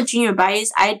the thing on junior buyer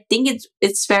is, I think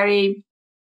it's very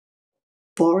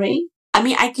boring. I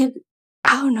mean, I don't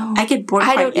know. I get bored.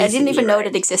 I didn't even know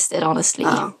that existed, honestly.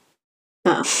 Oh.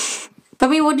 But I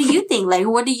mean, what do you think? Like,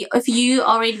 if you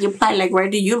already applied, like, where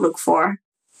do you look for?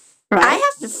 Right? I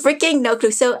have freaking no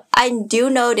clue. So I do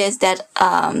notice that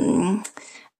I'm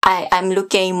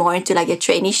looking more into like a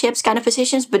traineeships kind of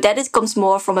positions, but that comes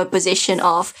more from a position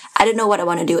of, I don't know what I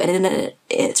want to do. And in a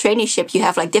traineeship, you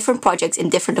have like different projects in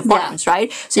different departments,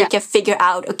 right? So you can figure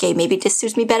out, okay, maybe this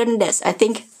suits me better than this. I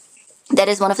think that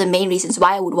is one of the main reasons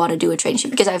why I would want to do a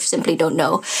traineeship, because I simply don't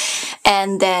know.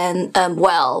 And then,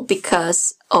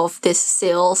 because of this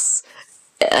sales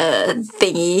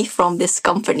thingy from this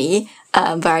company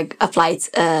where I applied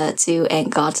to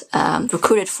and got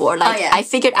recruited for, like, I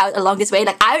figured out along this way,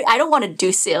 like, I don't want to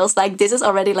do sales. Like, this is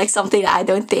already like something that I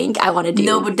don't think I want to do.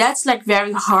 No, but that's like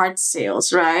very hard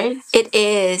sales, right? It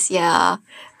is, yeah.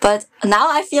 But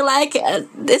now I feel like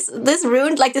this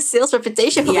ruined like the sales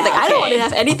reputation for me. Like, I don't want to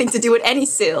have anything to do with any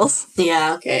sales.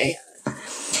 Yeah, okay.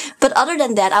 But other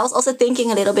than that, I was also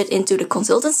thinking a little bit into the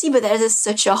consultancy, but that is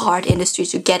such a hard industry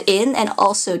to get in and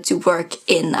also to work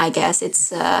in, I guess.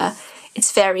 It's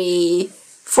very,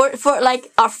 for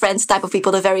like our friends type of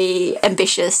people, the very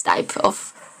ambitious type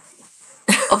of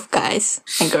guys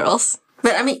and girls.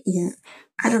 But I mean, yeah,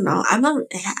 I don't know. I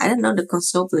don't know the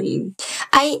consulting.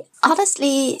 I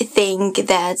honestly think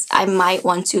that I might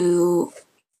want to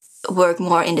work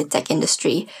more in the tech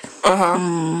industry.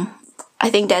 I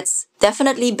think that's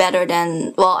definitely better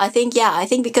than, well, I think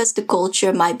because the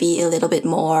culture might be a little bit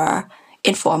more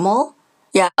informal.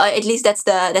 Yeah, at least that's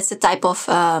the type of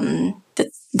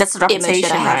that's the image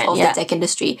that I have of the tech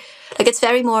industry. Like, it's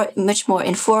much more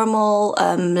informal,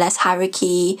 less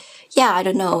hierarchy. Yeah, I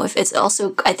don't know if it's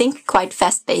also, I think, quite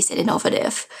fast paced and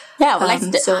innovative. Yeah,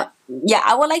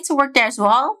 I would like to work there as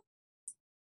well.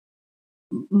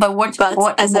 But what? but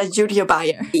what as a junior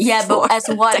buyer. Yeah, but for as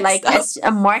what? Like textiles.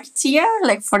 as a marketeer,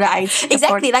 like for the IT.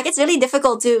 Exactly. Like it's really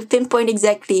difficult to pinpoint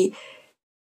exactly.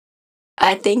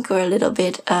 I think we're a little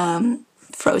bit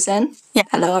frozen. Yeah.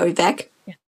 Hello, are we back?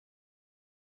 Yeah.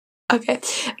 Okay.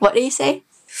 What did you say?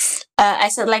 I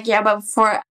said like, yeah, but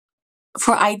for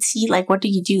IT, like, what do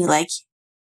you do? Like,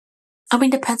 I mean,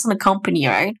 depends on the company,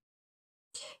 right?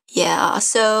 Yeah,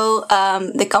 so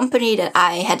the company that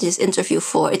I had this interview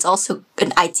for, it's also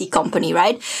an IT company,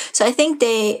 right? So I think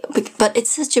but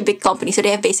it's such a big company, so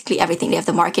they have basically everything. They have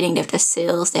the marketing, they have the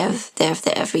sales, they have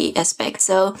the every aspect.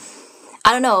 So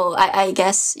I don't know. I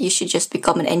guess you should just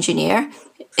become an engineer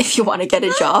if you want to get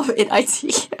a job in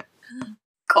IT.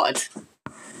 God.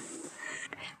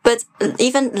 But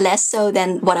even less so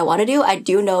than what I want to do, I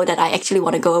do know that I actually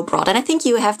want to go abroad, and I think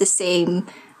you have the same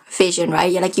vision, right?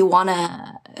 You're like you want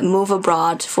to move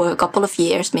abroad for a couple of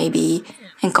years maybe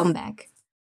and come back.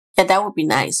 Yeah, that would be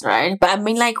nice, right? But I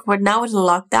mean, like, we're now with the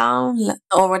lockdown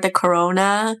or with the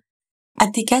corona. I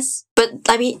guess. But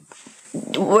I mean,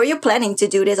 were you planning to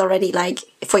do this already, like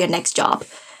for your next job,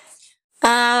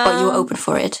 or you were open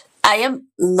for it? I am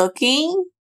looking,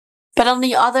 but on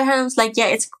the other hand, it's like, yeah,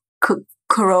 it's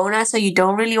corona, so you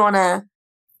don't really want to.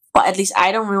 Well, at least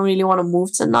I don't really want to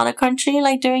move to another country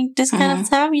like during this kind of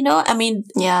time, you know? I mean,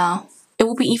 yeah, it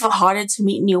would be even harder to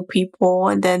meet new people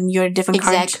and then you're a different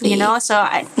country, you know? So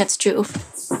that's true.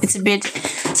 It's a bit.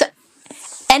 So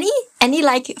any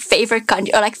like favorite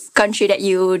country or like country that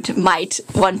you might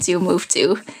want to move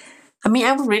to? I mean,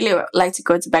 I would really like to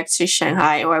go back to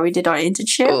Shanghai where we did our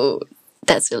internship. Oh,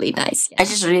 that's really nice. Yeah. I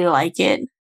just really like it.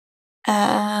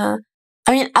 I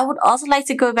mean, I would also like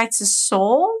to go back to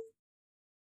Seoul.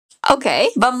 Okay.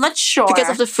 But I'm not sure. Because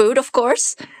of the food, of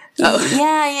course. Oh.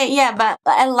 Yeah. But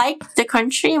I like the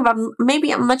country, but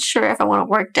maybe I'm not sure if I want to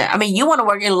work there. I mean, you want to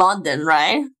work in London,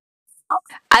 right?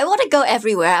 I want to go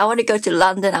everywhere. I want to go to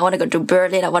London. I want to go to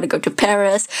Berlin. I want to go to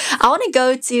Paris. I want to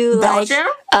go to Belgium?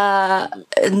 like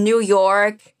New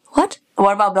York. What?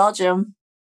 What about Belgium?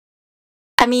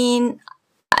 I mean,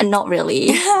 not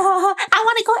really. I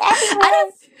want to go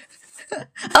everywhere.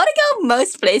 I want to go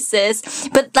most places,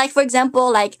 but like for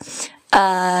example, like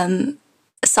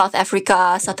South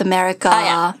Africa, South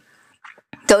America,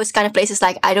 those kind of places.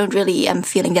 Like I don't really am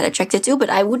feeling that attracted to, but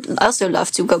I would also love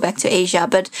to go back to Asia.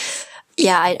 But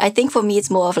yeah, I think for me it's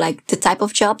more of like the type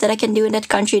of job that I can do in that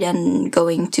country than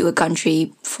going to a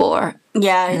country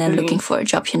and then looking for a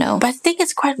job. You know, but I think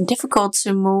it's quite difficult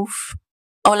to move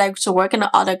or like to work in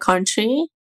another country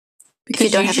because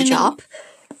you don't have a job.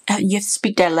 You have to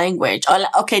speak their language. Or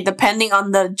okay, depending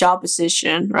on the job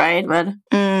position, right? But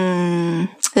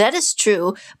that is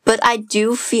true. But I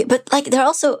do feel, but like there are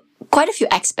also quite a few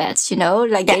expats, you know,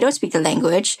 like they don't speak the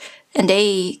language and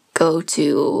they go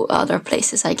to other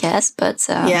places, I guess. But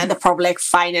yeah, they're probably like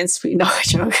finance, no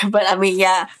joke. But I mean,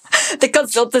 yeah, the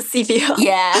consultancy people,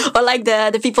 yeah, or like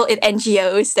the people in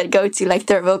NGOs that go to like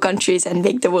third world countries and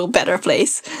make the world better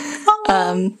place.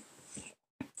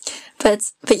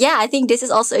 But yeah, I think this is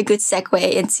also a good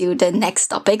segue into the next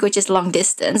topic, which is long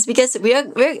distance, because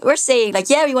we're saying like,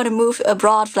 yeah, we want to move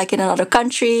abroad, like in another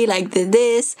country, like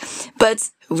this,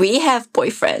 but we have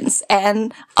boyfriends,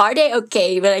 and are they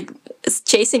okay with like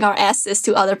chasing our asses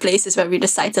to other places where we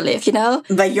decide to live? You know,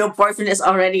 but your boyfriend is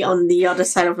already on the other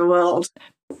side of the world.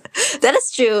 That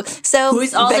is true. So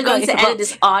who's also going to edit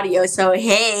this audio? So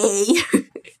hey.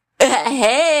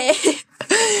 Hey.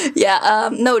 Yeah,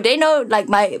 no, they know like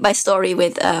my story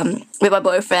with my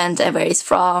boyfriend and where he's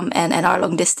from and our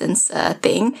long distance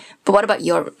thing. But what about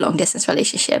your long distance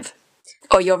relationship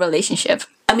or your relationship?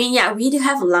 I mean, yeah, we do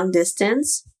have a long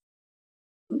distance,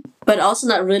 but also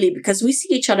not really because we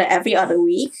see each other every other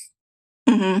week.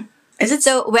 Mm-hmm. Is it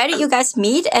so? Where did you guys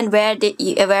meet and where do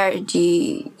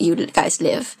you guys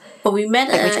live? Well, we met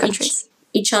like which countries?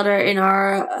 Each other in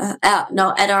our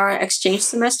at our exchange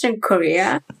semester in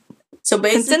Korea. So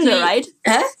basically, and Tinder, right?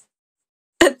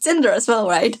 Huh? Tinder as well,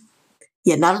 right?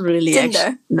 Yeah, not really.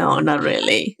 Tinder. No, not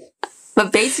really.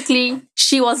 But basically,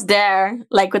 she was there,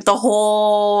 like with the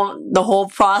whole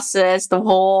process, the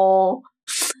whole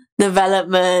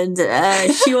development.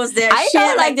 She was there. I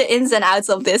know like the ins and outs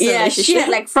of this. Yeah, she had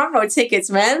like front row tickets,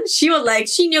 man. She was like,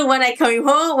 she knew when I came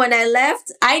home, when I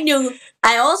left.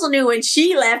 I also knew when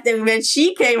she left and when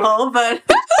she came home, but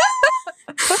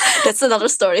that's another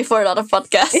story for another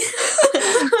podcast.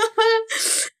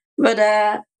 But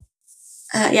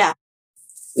yeah,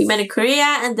 we met in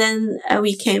Korea and then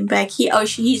we came back.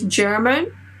 He's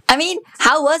German. I mean,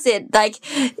 how was it? Like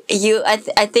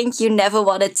I think you never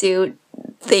wanted to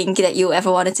think that you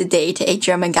ever wanted to date a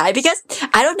German guy? Because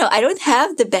I don't know. I don't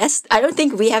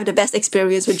think we have the best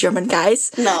experience with German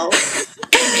guys. No.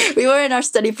 We were in our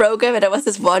study program and there was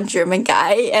this one German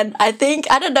guy, and I think,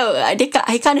 I don't know, he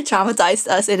kind of traumatized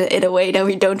us in a way that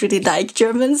we don't really like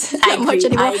Germans that much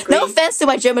anymore. No offense to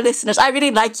my German listeners, I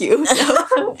really like you.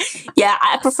 So. Yeah,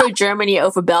 I prefer Germany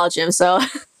over Belgium, so.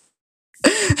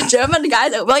 German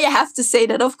guys, well, you have to say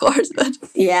that, of course. But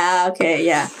yeah, okay,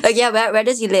 yeah. Like, yeah, where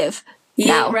does he live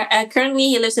now? Currently,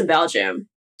 he lives in Belgium.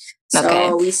 So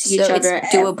okay. We see each other.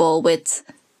 It's doable with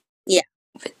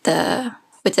the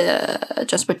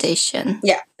transportation.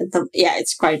 Yeah,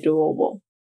 it's quite doable.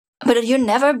 But you've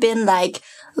never been like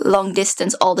long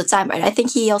distance all the time, right? I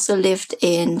think he also lived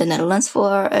in the Netherlands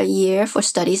for a year for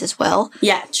studies as well.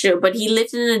 Yeah, true. But he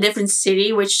lived in a different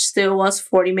city, which still was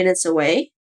 40 minutes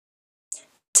away.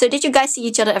 So did you guys see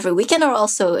each other every weekend or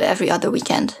also every other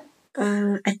weekend?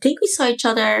 I think we saw each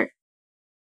other.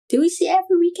 Did we see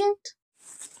every weekend?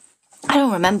 I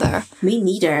don't remember. Me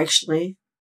neither, actually.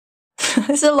 This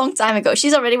is a long time ago.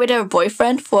 She's already with her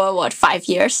boyfriend for what, 5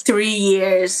 years? 3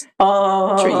 years.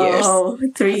 Oh, 3 years.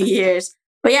 3 years.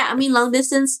 But yeah, I mean, long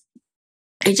distance,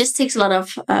 it just takes a lot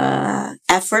of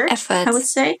effort, I would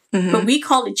say. Mm-hmm. But we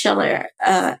call each other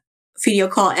video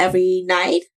call every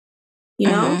night. You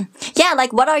know? Mm-hmm. Yeah,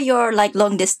 like what are your like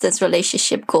long distance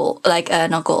relationship rules? Like,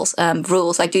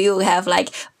 do you have like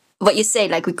what you say,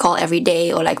 like we call every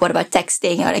day, or like what about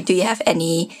texting, or like do you have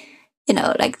any, you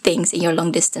know, like things in your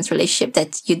long distance relationship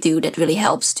that you do that really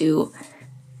helps to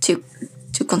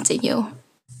continue?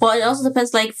 Well, it also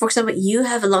depends. Like, for example, you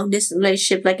have a long distance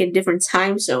relationship like in different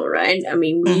time zone, right? I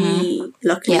mean, we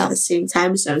luckily have the same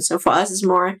time zone, so for us it's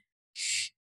more.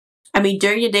 I mean,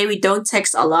 during the day, we don't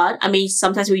text a lot. I mean,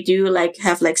 sometimes we do like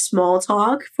have like small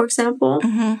talk, for example.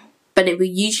 Mm-hmm. But we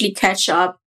usually catch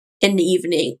up in the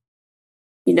evening.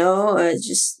 You know,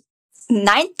 just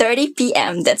 9:30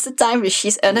 p.m. That's the time where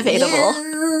she's unavailable.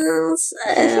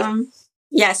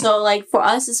 Yes. So like for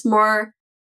us, it's more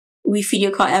we video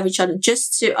call each other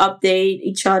just to update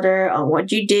each other on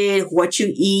what you did, what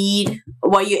you ate.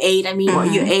 What you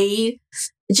ate.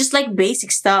 Just like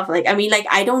basic stuff. Like I mean, like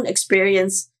I don't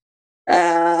experience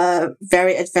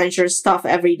very adventurous stuff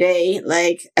every day,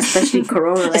 like especially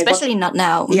Corona, like especially not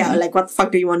now. Yeah, like what the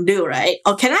fuck do you want to do, right?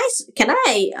 Oh, can I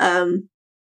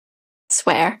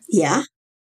swear? Yeah,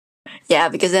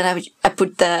 because then I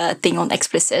put the thing on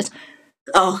explicit.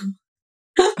 Oh,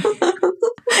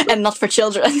 and not for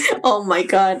children. Oh my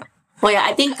god. Well, yeah,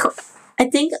 I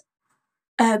think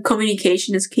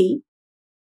communication is key.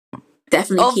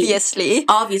 Definitely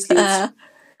obviously.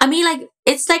 I mean, like,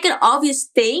 it's like an obvious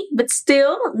thing, but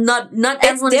still not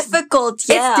everyone. It's difficult,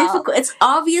 yeah. It's difficult. It's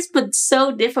obvious, but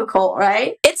so difficult,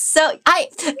 right? It's so,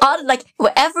 like,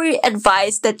 every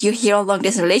advice that you hear on long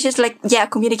distance relationships, like, yeah,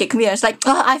 communicate. It's like,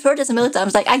 oh, I've heard this a million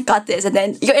times, like, I got this. And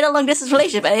then you're in a long distance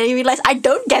relationship and then you realize, I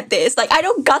don't get this. Like, I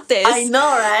don't got this. I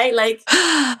know, right? Like,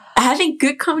 having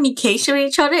good communication with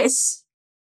each other is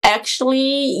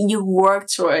actually, you work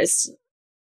towards,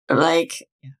 like,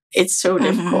 it's so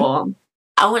difficult.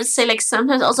 I would say, like,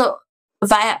 sometimes also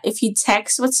if you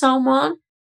text with someone,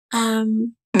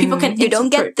 people can you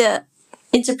don't get the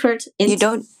interpret. You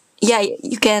don't. Yeah,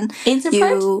 you can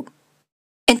interpret. You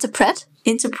interpret.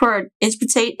 Interpretation.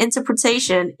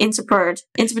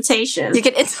 You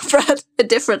can interpret it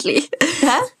differently.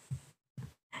 Huh?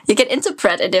 You can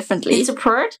interpret it differently.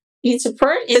 Interpret. This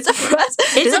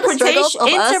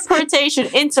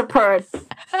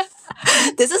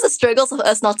is the struggles of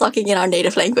us not talking in our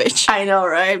native language. I know,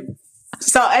 right?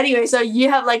 So anyway, so you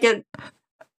have like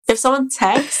if someone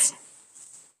texts,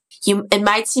 it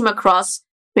might seem across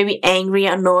maybe angry,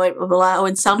 annoyed, blah, blah, blah,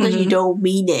 and sometimes you don't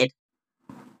mean it.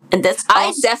 And that's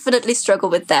I definitely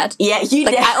struggle with that. Yeah, you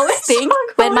like I always think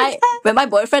when my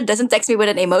boyfriend doesnn't text me with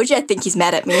an emoji, I think he's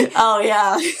mad at me. Oh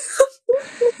yeah.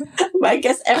 But I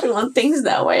guess everyone thinks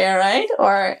that way, right?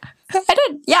 Or I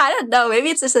don't know. Maybe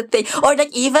it's just a thing. Or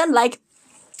like even like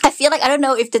I feel like I don't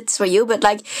know if that's for you, but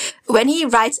like when he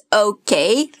writes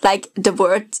okay, like the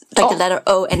word like the letter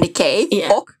O and the K,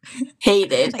 ok,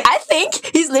 hate it. I think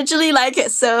he's literally like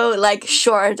so like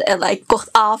short and like kort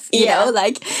af, you know,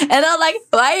 like and I'm like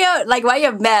why are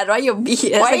you mad? Why are you mean?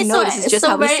 Why like, no, this is just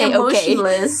how we say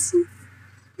emotionless. Okay.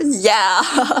 Yeah,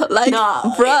 like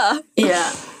bruh.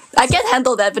 Yeah. I can't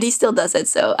handle that, but he still does it.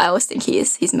 So I always think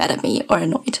he's mad at me or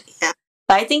annoyed. Yeah.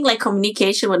 But I think like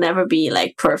communication will never be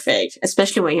like perfect,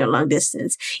 especially when you're long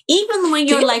distance. Even when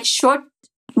you're like short,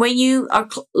 when you are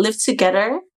live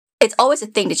together, it's always a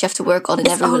thing that you have to work on in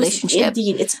every relationship.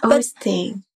 Indeed, it's always a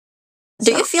thing.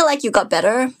 Do you feel like you got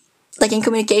better, like in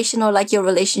communication or like your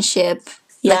relationship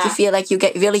Like you feel like you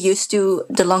get really used to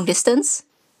the long distance?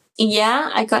 Yeah,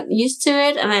 I got used to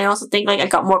it, and I also think like I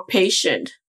got more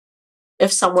patient.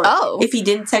 If he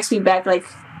didn't text me back like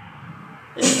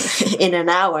in an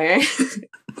hour,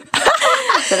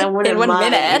 then I wouldn't in 1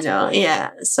 mind, minute. you know.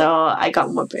 Yeah, so I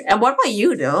got more patient. And what about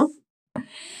you, though?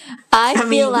 I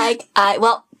feel like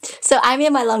so I'm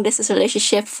in my long distance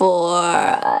relationship for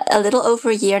a little over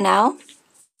a year now.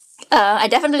 I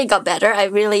definitely got better. I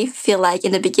really feel like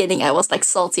in the beginning I was like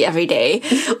salty every day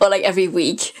or like every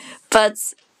week. But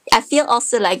I feel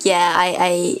also like, yeah,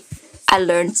 I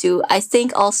learned to, I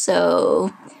think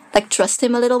also like trust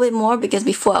him a little bit more, because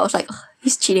before I was like, oh,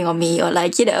 he's cheating on me, or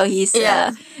like, you know, he's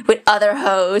with other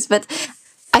hoes. But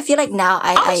I feel like now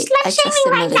I trust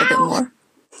him a little bit more.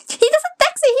 He doesn't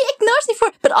text me. He ignores me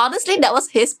but honestly, that was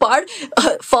his fault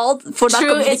for not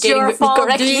communicating it's your with fault. me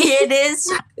correctly. Do you hear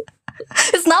this?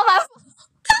 It's not my fault.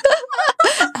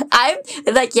 I'm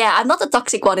like, yeah, I'm not the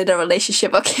toxic one in the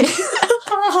relationship, okay?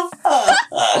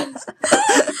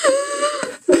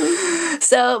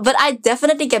 So, but I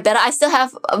definitely get better.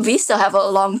 We still have a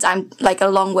long time, like a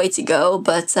long way to go,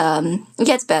 but it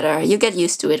gets better. You get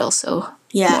used to it also.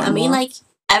 Yeah, I mean, like,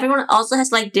 everyone also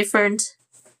has like different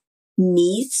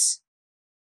needs,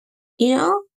 you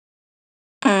know?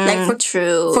 Like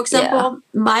for example,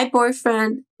 my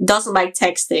boyfriend doesn't like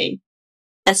texting.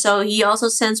 And so he also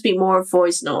sends me more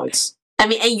voice notes. I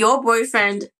mean, and your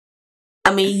boyfriend,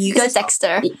 I mean, you guys... He's a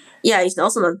texter. Yeah, he's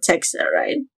also not a texter,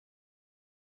 right?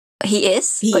 He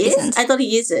is? He is? Isn't. I thought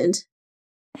he isn't.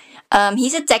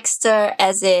 He's a texter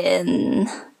as in...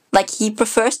 Like, he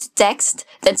prefers to text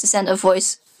than to send a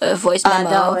voice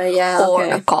memo or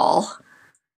a call.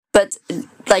 But,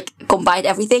 like, combined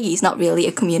everything, he's not really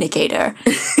a communicator.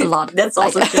 A lot. That's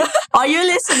also true. Are you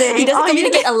listening? He doesn't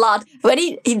communicate a lot. When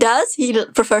he does, he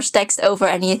prefers text over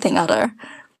anything other.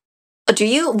 What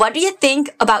do you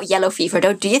think about yellow fever,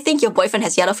 though? Do you think your boyfriend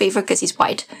has yellow fever because he's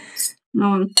white?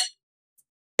 I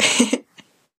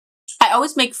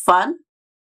always make fun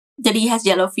that he has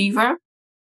yellow fever.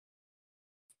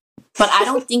 But I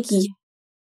don't think he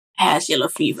has yellow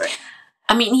fever.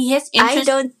 I mean, he has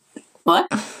interest... What?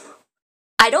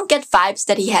 I don't get vibes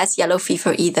that he has yellow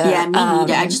fever either. Yeah, me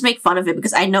neither. I just make fun of it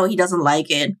because I know he doesn't like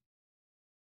it.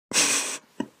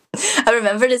 I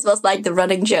remember this was like the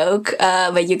running joke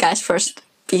when you guys first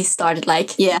started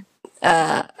like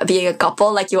being a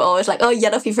couple. Like you were always like, oh,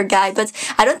 yellow fever guy. But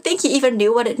I don't think he even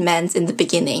knew what it meant in the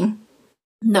beginning.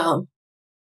 No.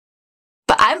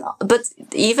 But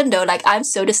even though like I'm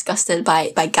so disgusted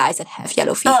by guys that have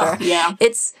yellow fever. Yeah.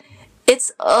 It's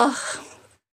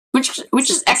Which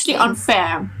is actually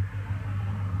unfair.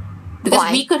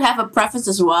 Because we could have a preference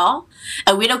as well,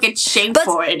 and we don't get shamed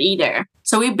for it either.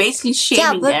 So we're basically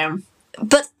shaming them.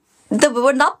 But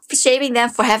we're not shaming them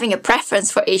for having a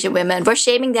preference for Asian women. We're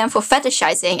shaming them for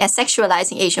fetishizing and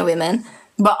sexualizing Asian women.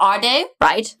 But are they?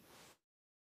 Right?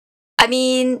 I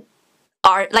mean,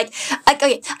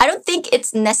 okay, I don't think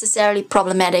it's necessarily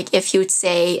problematic if you'd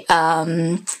say,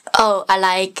 oh, I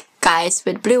like guys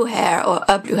with blue hair or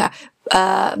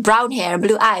brown hair,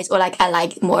 blue eyes, or like I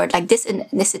like more like this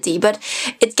ethnicity. But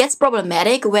it gets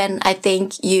problematic when I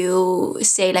think you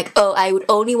say like, oh, I would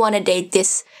only want to date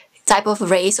this type of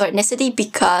race or ethnicity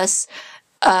because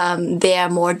they are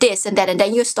more this and that, and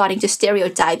then you're starting to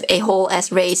stereotype a whole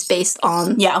as race based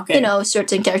on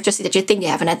certain characteristics that you think they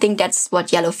have. And I think that's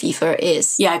what yellow fever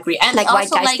is. Yeah, I agree. And like white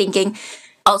guys thinking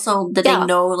also that they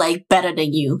know like better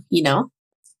than you, you know,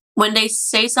 when they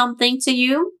say something to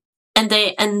you and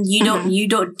you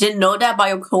didn't know that about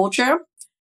your culture,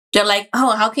 they're like,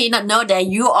 oh, how can you not know that?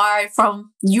 You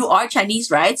are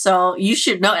Chinese, right? So you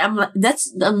should know. I'm like,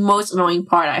 that's the most annoying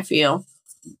part, I feel.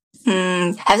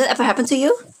 Has it ever happened to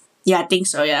you? Yeah, I think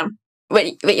so, yeah.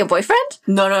 With your boyfriend?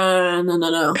 No.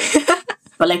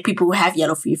 But like people who have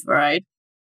yellow fever, right?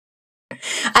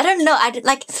 I don't know.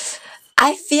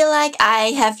 I feel like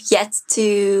I have yet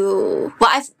to... Well,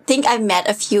 I think I've met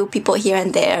a few people here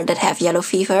and there that have yellow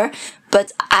fever,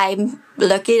 but I'm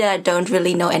lucky that I don't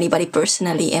really know anybody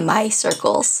personally in my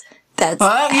circles that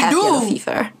have yellow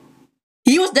fever.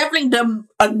 He was definitely the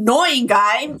annoying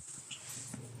guy.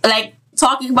 Like,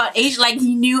 talking about age like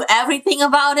he knew everything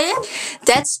about it.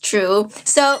 That's true.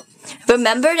 So...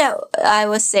 Remember that I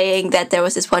was saying that there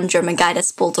was this one German guy that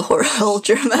spoiled the whole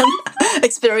German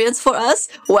experience for us?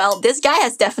 Well, this guy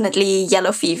has definitely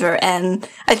yellow fever, and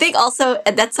I think also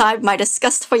at that time my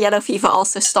disgust for yellow fever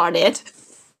also started.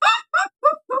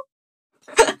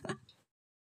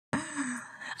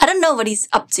 I don't know what he's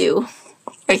up to,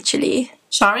 actually.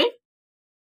 Sorry?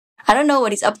 I don't know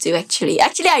what he's up to, actually.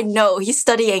 Actually, I know he's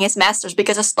studying his master's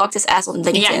because I stalked his ass on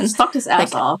LinkedIn. Yeah, he stalked his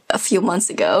ass off. A few months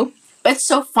ago. it's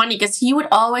so funny because he would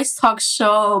always talk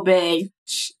so big.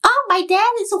 Oh, my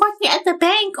dad is working at the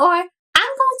bank, or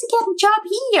I'm going to get a job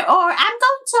here, or I'm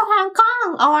going to Hong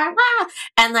Kong, or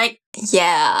and like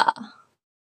Yeah.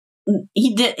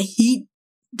 he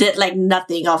did like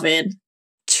nothing of it.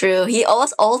 True. He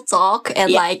was all talk and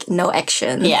Yeah. like no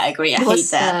action. Yeah, I agree. I He hate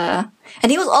was, that.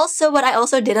 and he was also, what I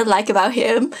also didn't like about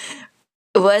him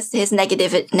was his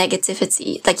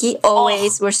negativity. Like he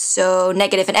always was so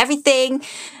negative, and everything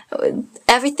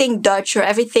Dutch or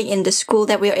everything in the school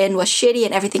that we were in was shitty,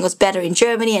 and everything was better in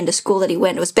Germany, and the school that he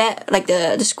went was bad. Like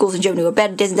the schools in Germany were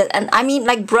better, this and that. And I mean,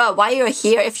 like, bro, why you're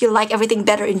here if you like everything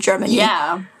better in Germany?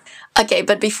 Yeah. Okay,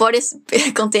 but before this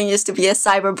continues to be a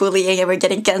cyberbullying and we're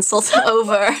getting cancelled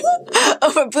over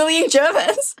bullying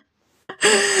Germans,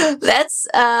 let's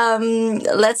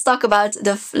talk about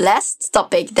the last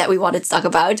topic that we wanted to talk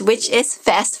about, which is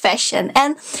fast fashion.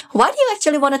 And why do you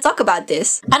actually want to talk about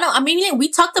this? I know. I mean, like, we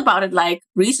talked about it like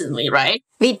recently, right?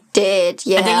 We did,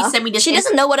 yeah. And then you sent me this. She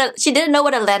didn't know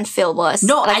what a landfill was.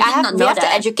 No, like, I did not know we have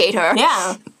that. to educate her.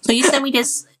 Yeah. So you sent me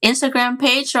this Instagram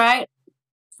page, right?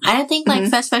 I think like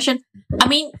fast fashion. I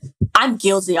mean, I'm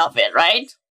guilty of it,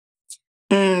 right?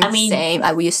 I mean, same.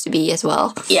 I used to be as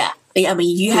well. Yeah. I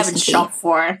mean, you haven't Recently. shopped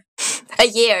for A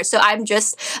year. So I'm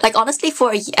just like, honestly,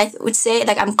 I would say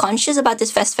like I'm conscious about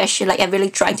this fast fashion. Like I'm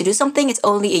really trying to do something. It's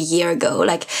only a year ago.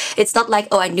 Like it's not like,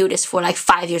 oh, I knew this for like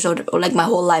 5 years or like my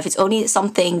whole life. It's only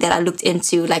something that I looked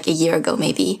into like a year ago,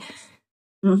 maybe.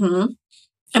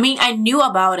 I mean, I knew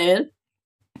about it.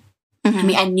 I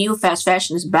mean, I knew fast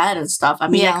fashion is bad and stuff. I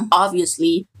mean, like,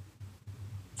 obviously.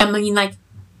 I mean, like,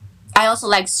 I also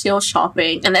like sale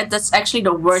shopping, and that's actually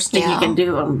the worst thing you can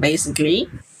do, basically.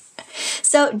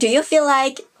 So, do you feel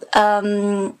like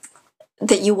that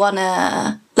you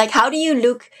wanna like? How do you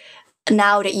look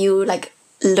now that you like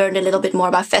learned a little bit more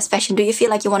about fast fashion? Do you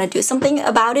feel like you want to do something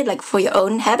about it, like for your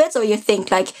own habits, or you think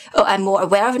like, oh, I'm more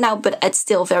aware of it now, but it's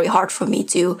still very hard for me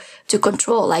to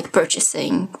control like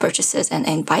purchases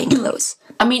and buying clothes?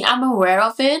 I mean, I'm aware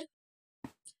of it,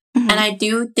 and I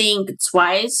do think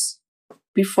twice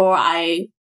before I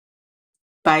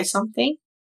buy something.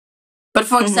 But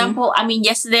for example, I mean,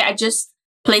 yesterday I just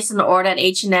placed an order at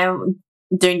H&M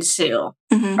during the sale,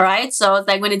 right? So it's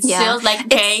like when it's sales, like,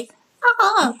 okay.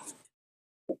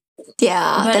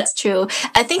 Yeah, that's true.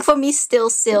 I think for me, still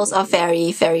sales are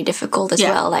very, very difficult as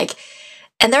well. Like,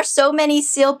 and there's so many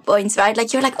sale points, right?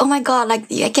 Like you're like, oh my god,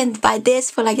 like I can buy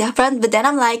this for like the upfront. But then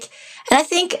I'm like, and I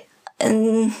think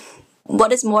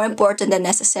what is more important than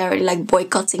necessarily like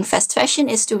boycotting fast fashion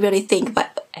is to really think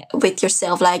with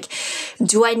yourself, like,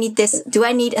 do I need this? Do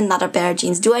I need another pair of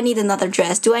jeans? Do I need another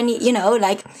dress? Do I need,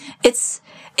 like, it's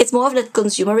more of that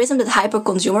consumerism, that hyper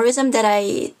consumerism that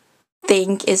I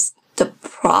think is the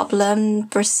problem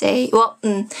per se. Well,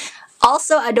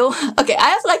 also I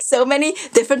have like so many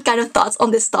different kind of thoughts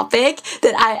on this topic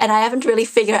that I haven't really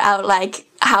figured out like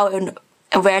how and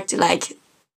where to like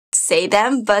say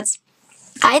them, but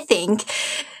I think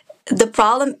the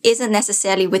problem isn't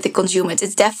necessarily with the consumers.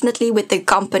 It's definitely with the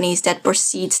companies that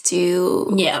proceed to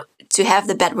have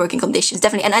the bad working conditions,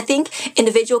 definitely. And I think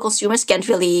individual consumers can't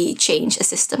really change a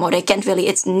system, or they can't really,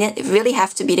 really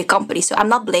have to be the company. So I'm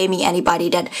not blaming anybody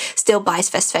that still buys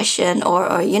fast fashion or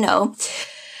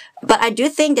but I do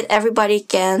think that everybody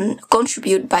can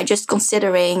contribute by just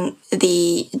considering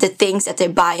the things that they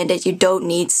buy, and that you don't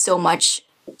need so much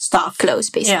stuff, clothes,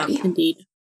 basically. Yeah, indeed.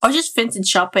 Or just vintage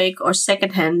shopping or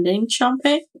second-handing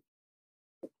shopping.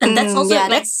 And that's also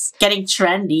that's getting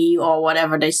trendy or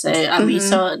whatever they say. I mean,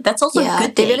 so that's also a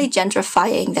good thing. They're really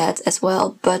gentrifying that as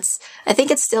well. But I think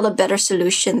it's still a better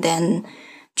solution than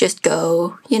just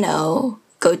go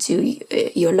to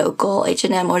your local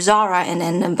H&M or Zara and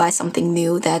then buy something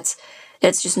new that's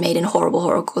just made in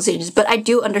horrible conditions. But I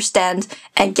do understand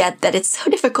and get that it's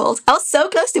so difficult. I was so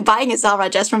close to buying a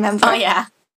Zara dress, remember? Oh, yeah.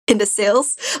 In the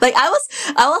sales, like I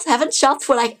haven't shopped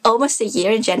for like almost a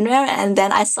year in January, and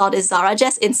then I saw this Zara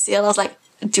dress in sale. I was like,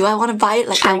 do I want to buy it?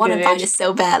 Like, I want to buy this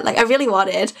so bad. Like, I really want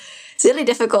it. It's really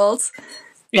difficult.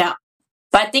 Yeah,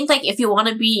 but I think like if you want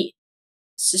to be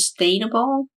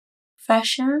sustainable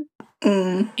fashion,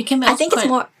 it can be. I think it's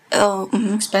more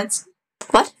expensive.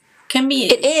 What? Can be.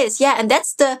 It is, yeah, and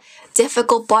that's the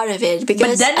difficult part of it,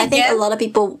 because I think a lot of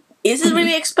people. Is it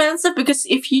really expensive? Because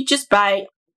if you just buy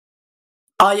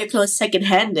all your clothes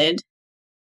second-handed,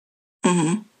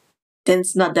 then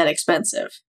it's not that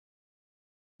expensive.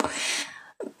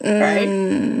 Right?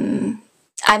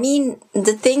 I mean,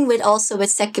 the thing with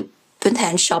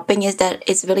second-hand shopping is that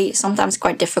it's really sometimes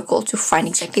quite difficult to find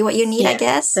exactly what you need, I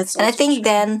guess. And I think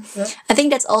I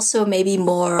think that's also maybe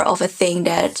more of a thing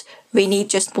that we need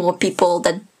just more people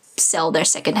that sell their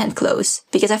secondhand clothes,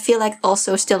 because I feel like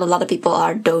also still a lot of people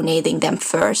are donating them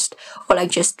first, or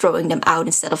like just throwing them out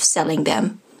instead of selling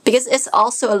them, because it's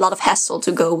also a lot of hassle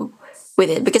to go with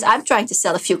it, because I'm trying to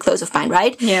sell a few clothes of mine,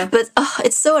 right? Yeah. But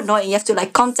it's so annoying. You have to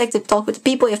like contact and talk with the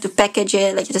people, you have to package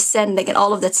it, like you have to send like and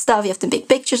all of that stuff, you have to make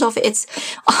pictures of it. It's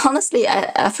honestly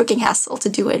a freaking hassle to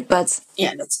do it, but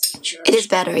Yeah, that's true. it is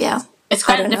better, yeah. It's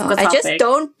quite I a don't know. difficult I topic. just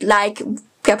don't like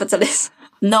capitalism.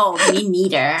 No, me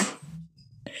neither.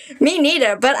 Me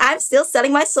neither, but I'm still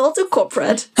selling my soul to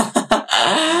corporate.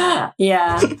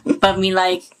 Yeah, but me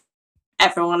like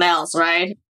everyone else,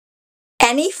 right?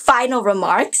 Any final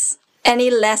remarks?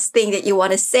 Any last thing that you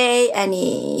want to say?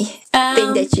 Anything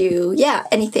that you... Yeah,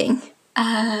 anything.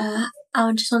 I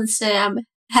just want to say I'm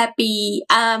happy.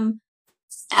 I'm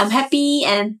happy,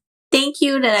 and thank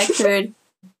you that I could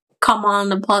come on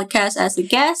the podcast as a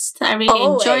guest. I really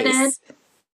enjoyed it.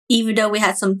 Even though we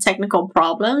had some technical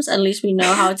problems, at least we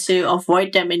know how to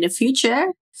avoid them in the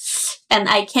future. And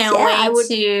I can't wait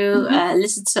to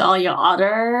listen to all your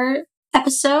other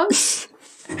episodes.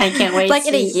 I can't wait. Like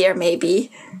in a year, maybe.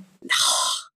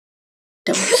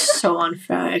 That was so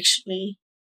unfair, actually.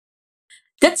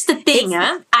 That's the thing,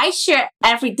 huh? I share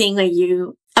everything with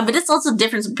you. But that's also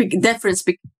difference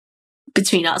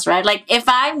between us, right? Like, if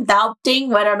I'm doubting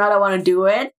whether or not I want to do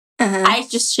it, I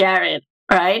just share it,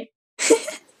 right?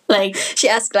 Like, she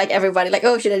asked like everybody, like,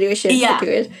 oh, should I do it? Should I do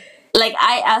it? Like,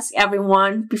 I ask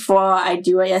everyone before I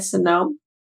do a yes or no.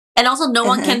 And also, no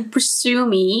one can pursue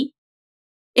me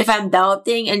if I'm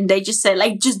doubting and they just say,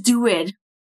 like, just do it.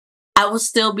 I will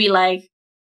still be like,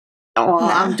 oh,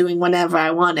 I'm doing whatever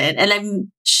I wanted. And like,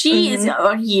 she is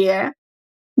on here,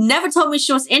 never told me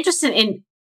she was interested in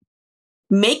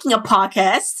making a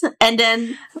podcast. And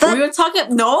then we were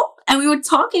talking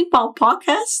about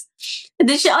podcasts. And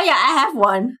then she, oh yeah, I have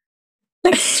one.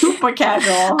 Like, super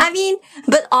casual. I mean,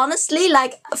 but honestly,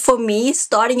 like, for me,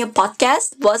 starting a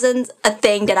podcast wasn't a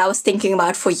thing that I was thinking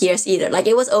about for years either. Like,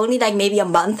 it was only like maybe a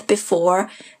month before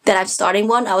that I'm starting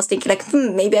one. I was thinking like,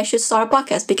 maybe I should start a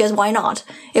podcast, because why not?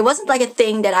 It wasn't like a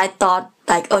thing that I thought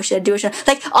like, oh, should I do it?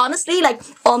 Like, honestly, like,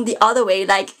 on the other way,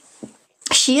 like,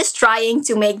 she is trying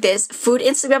to make this food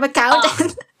Instagram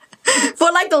account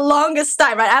for like the longest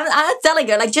time, right? I'm telling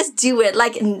her, like, just do it.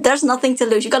 Like, there's nothing to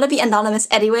lose. You're gonna be anonymous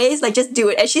anyways. Like, just do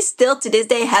it. And she still to this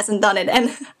day hasn't done it. And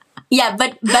yeah,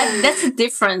 but that's the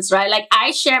difference, right? Like,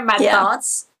 I share my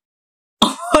thoughts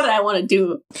on what I want to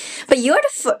do. But you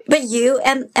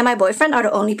and my boyfriend are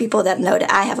the only people that know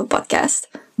that I have a podcast.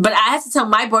 But I have to tell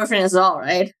my boyfriend as well,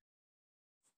 right?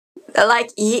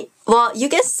 Like, you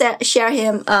can share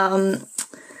him.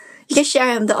 You can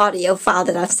share him the audio file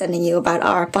that I'm sending you about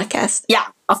our podcast. Yeah,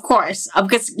 of course.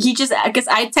 Because I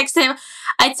texted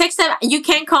him, you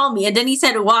can't call me. And then he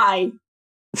said, why?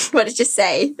 What did you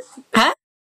say? Huh?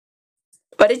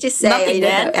 What did you say? Nothing,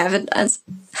 then. I haven't answered.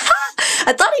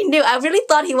 I thought he knew. I really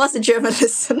thought he was a German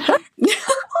listener.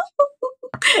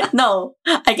 No,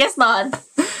 I guess not.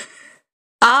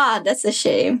 That's a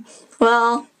shame.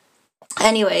 Well,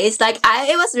 anyways, like,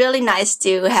 it was really nice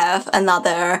to have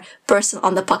another person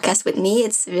on the podcast with me.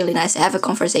 It's really nice to have a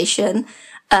conversation.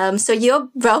 So you're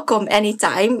welcome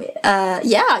anytime.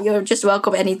 You're just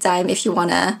welcome anytime if you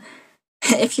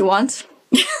want.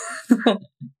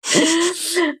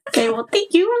 Okay, well,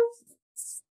 thank you.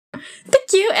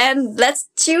 Thank you, and let's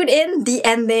tune in the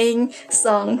ending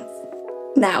song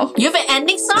now. You have an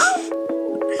ending song?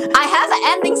 I have an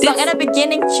ending song and a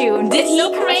beginning tune. Did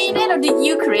he create it or did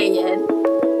you create it?